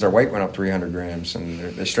out because their weight went up 300 grams, and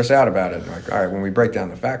they stress out about it. Like, all right, when we break down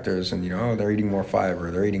the factors, and they're eating more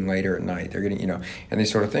fiber, they're eating later at night, they're getting and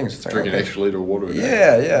these sort of things. It's like, drinking an extra liter of water a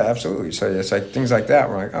day. Yeah, absolutely. So it's like things like that.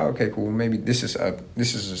 We're like, oh, okay, cool. Maybe this is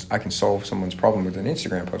I can solve someone's problem with an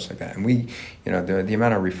Instagram post like that. And we, the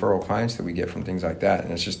amount of referral clients that we get from things like that,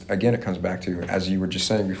 and it's just, again, it comes back to, as you were just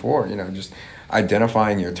saying before, just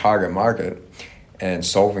identifying your target market and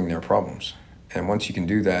solving their problems. And once you can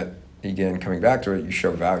do that, again, coming back to it, you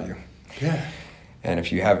show value. And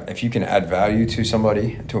if you can add value to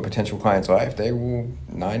somebody, to a potential client's life, they will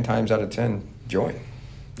 9 times out of 10 join.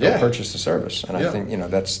 They'll purchase the service. And I think,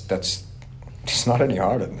 that's it's not any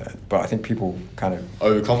harder than that. But I think people kind of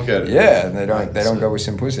overcomplicate it. Yeah, and they don't go with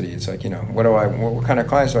simplicity. It's like, what kind of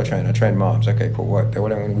clients do I train? I train moms. Okay, cool. What? They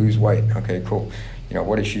want to lose weight. Okay, cool.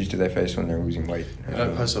 What issues do they face when they're losing weight?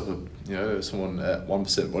 Don't post up someone at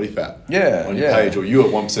 1% body fat on your yeah. page, or you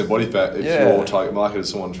at 1% body fat if your target market is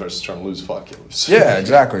someone trying to lose 5 kilos. Yeah,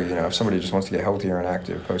 exactly. If somebody just wants to get healthier and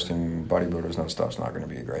active, posting bodybuilders and stuff's not going to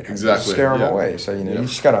be a great idea. Exactly. Scare them away. So, you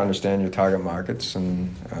just got to understand your target markets,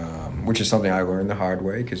 and which is something I learned the hard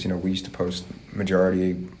way, because, we used to post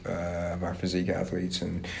majority of our physique athletes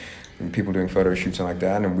and people doing photo shoots and like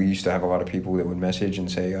that, and we used to have a lot of people that would message and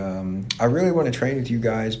say, I really want to train with you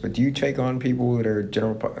guys, but do you take on people that are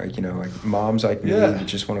general, like moms like me that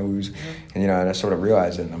just want to lose? And and I sort of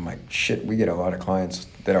realized it, and I'm like, shit, we get a lot of clients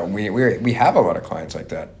that are, we have a lot of clients like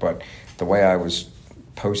that, but the way I was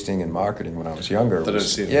posting and marketing when I was younger it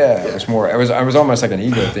was more, I was almost like an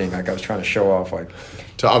ego thing, like I was trying to show off, like,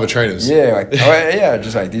 to other trainers.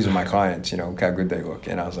 Just like, these are my clients, look how good they look,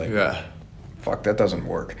 and I was like, fuck, that doesn't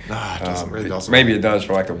work. Nah, it doesn't, really doesn't. Maybe it does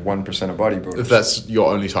for like a 1% of bodybuilders. If that's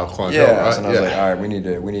your only type of clientele, right? And I was like, all right,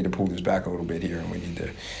 we need to pull this back a little bit here, and we need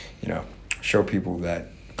to, show people that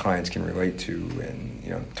clients can relate to,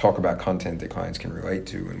 and talk about content that clients can relate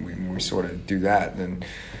to, and we sort of do that. And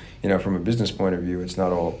from a business point of view, it's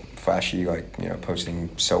not all flashy, like posting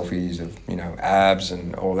selfies of abs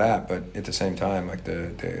and all that, but at the same time, like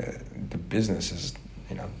the business is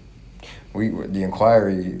the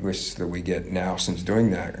inquiry lists that we get now since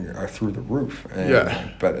doing that are through the roof.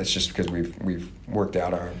 But it's just because we've worked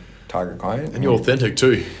out our target client. And you're authentic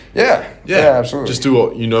too. Yeah, absolutely. Just do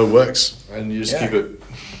what works, and you just keep it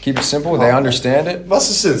Keep it simple. They understand it. Must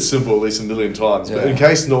have said simple at least a million times, but Yeah. in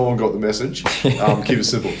case no one got the message, keep it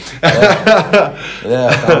simple.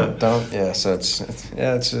 Don't. Yeah. So it's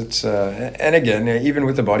and again, even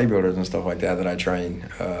with the bodybuilders and stuff like that I train,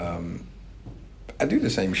 I do the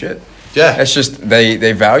same shit. Yeah. It's just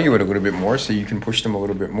they value it a little bit more, so you can push them a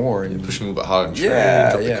little bit more. And Push them a little bit harder and train,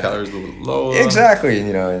 Yeah, drop yeah. the calories a little bit lower. Exactly,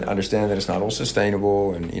 and understand that it's not all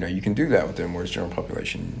sustainable, and you can do that with them. Whereas general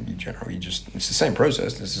population, it's the same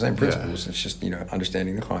process, it's the same principles. It's just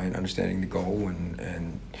understanding the client, understanding the goal,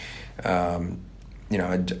 and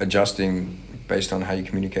adjusting based on how you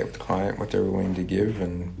communicate with the client, what they're willing to give,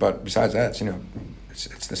 but besides that,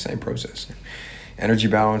 it's the same process. Energy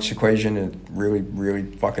balance equation is really, really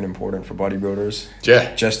fucking important for bodybuilders.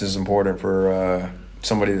 Yeah. Just as important for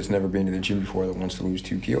somebody that's never been to the gym before that wants to lose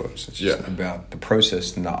 2 kilos. It's just about the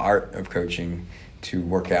process and the art of coaching to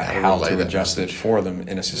work out how to adjust it for them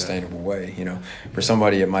in a sustainable way. For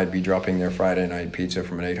somebody, it might be dropping their Friday night pizza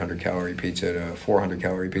from an 800-calorie pizza to a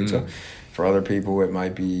 400-calorie pizza. For other people, it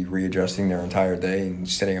might be readjusting their entire day and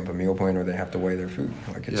setting up a meal plan where they have to weigh their food.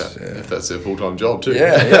 If that's their full-time job too.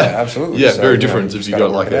 Yeah, absolutely. So, very different if you've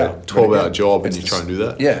got like a 12-hour job and you try and do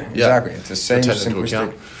that. Yeah, exactly. It's the same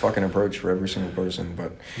simplistic fucking approach for every single person,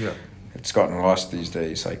 but it's gotten lost these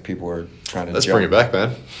days. Like people are trying to Let's bring it back,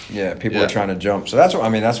 man. Yeah, people are trying to jump. So that's what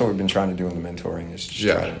we've been trying to do in the mentoring is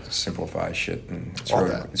just try to simplify shit. And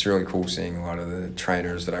it's really cool seeing a lot of the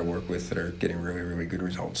trainers that I work with that are getting really, really good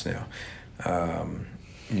results now.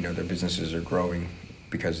 Their businesses are growing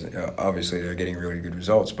because obviously they're getting really good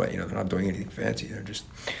results, but they're not doing anything fancy. They're just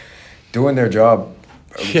doing their job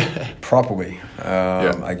properly,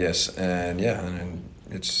 I guess. And then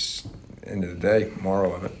it's end of the day,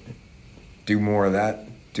 moral of it. Do more of that.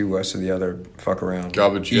 Do less of the other fuck around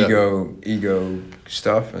garbage, ego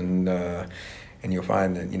stuff, and you'll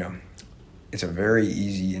find that it's a very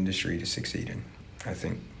easy industry to succeed in, I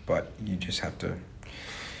think. But you just have to,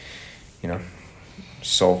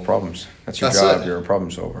 solve problems. That's your job. You're a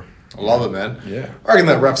problem solver. I love it, man. Yeah. I reckon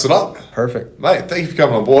that wraps it up. Perfect. Mate, thank you for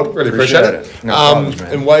coming on board. Really appreciate it. No problems,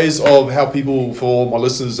 man. In ways of how people, for my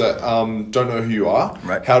listeners that don't know who you are,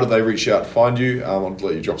 how do they reach out to find you? I'll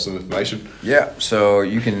let you drop some information. Yeah, so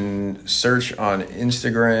you can search on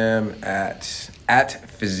Instagram at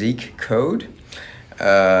Physique Code.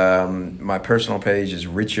 My personal page is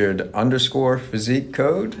Richard_Physique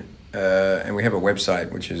Code. And we have a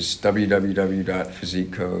website, which is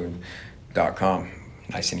www.physiquecode.com.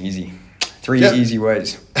 Nice and easy. 3 easy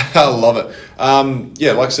ways. I love it. Like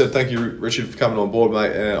I said, thank you, Richard, for coming on board,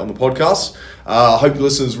 mate, on the podcast. I hope your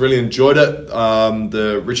listeners really enjoyed it.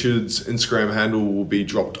 The Richard's Instagram handle will be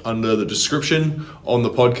dropped under the description on the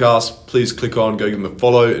podcast. Please click on, go give him a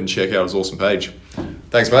follow, and check out his awesome page.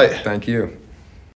 Thanks, mate. Thank you.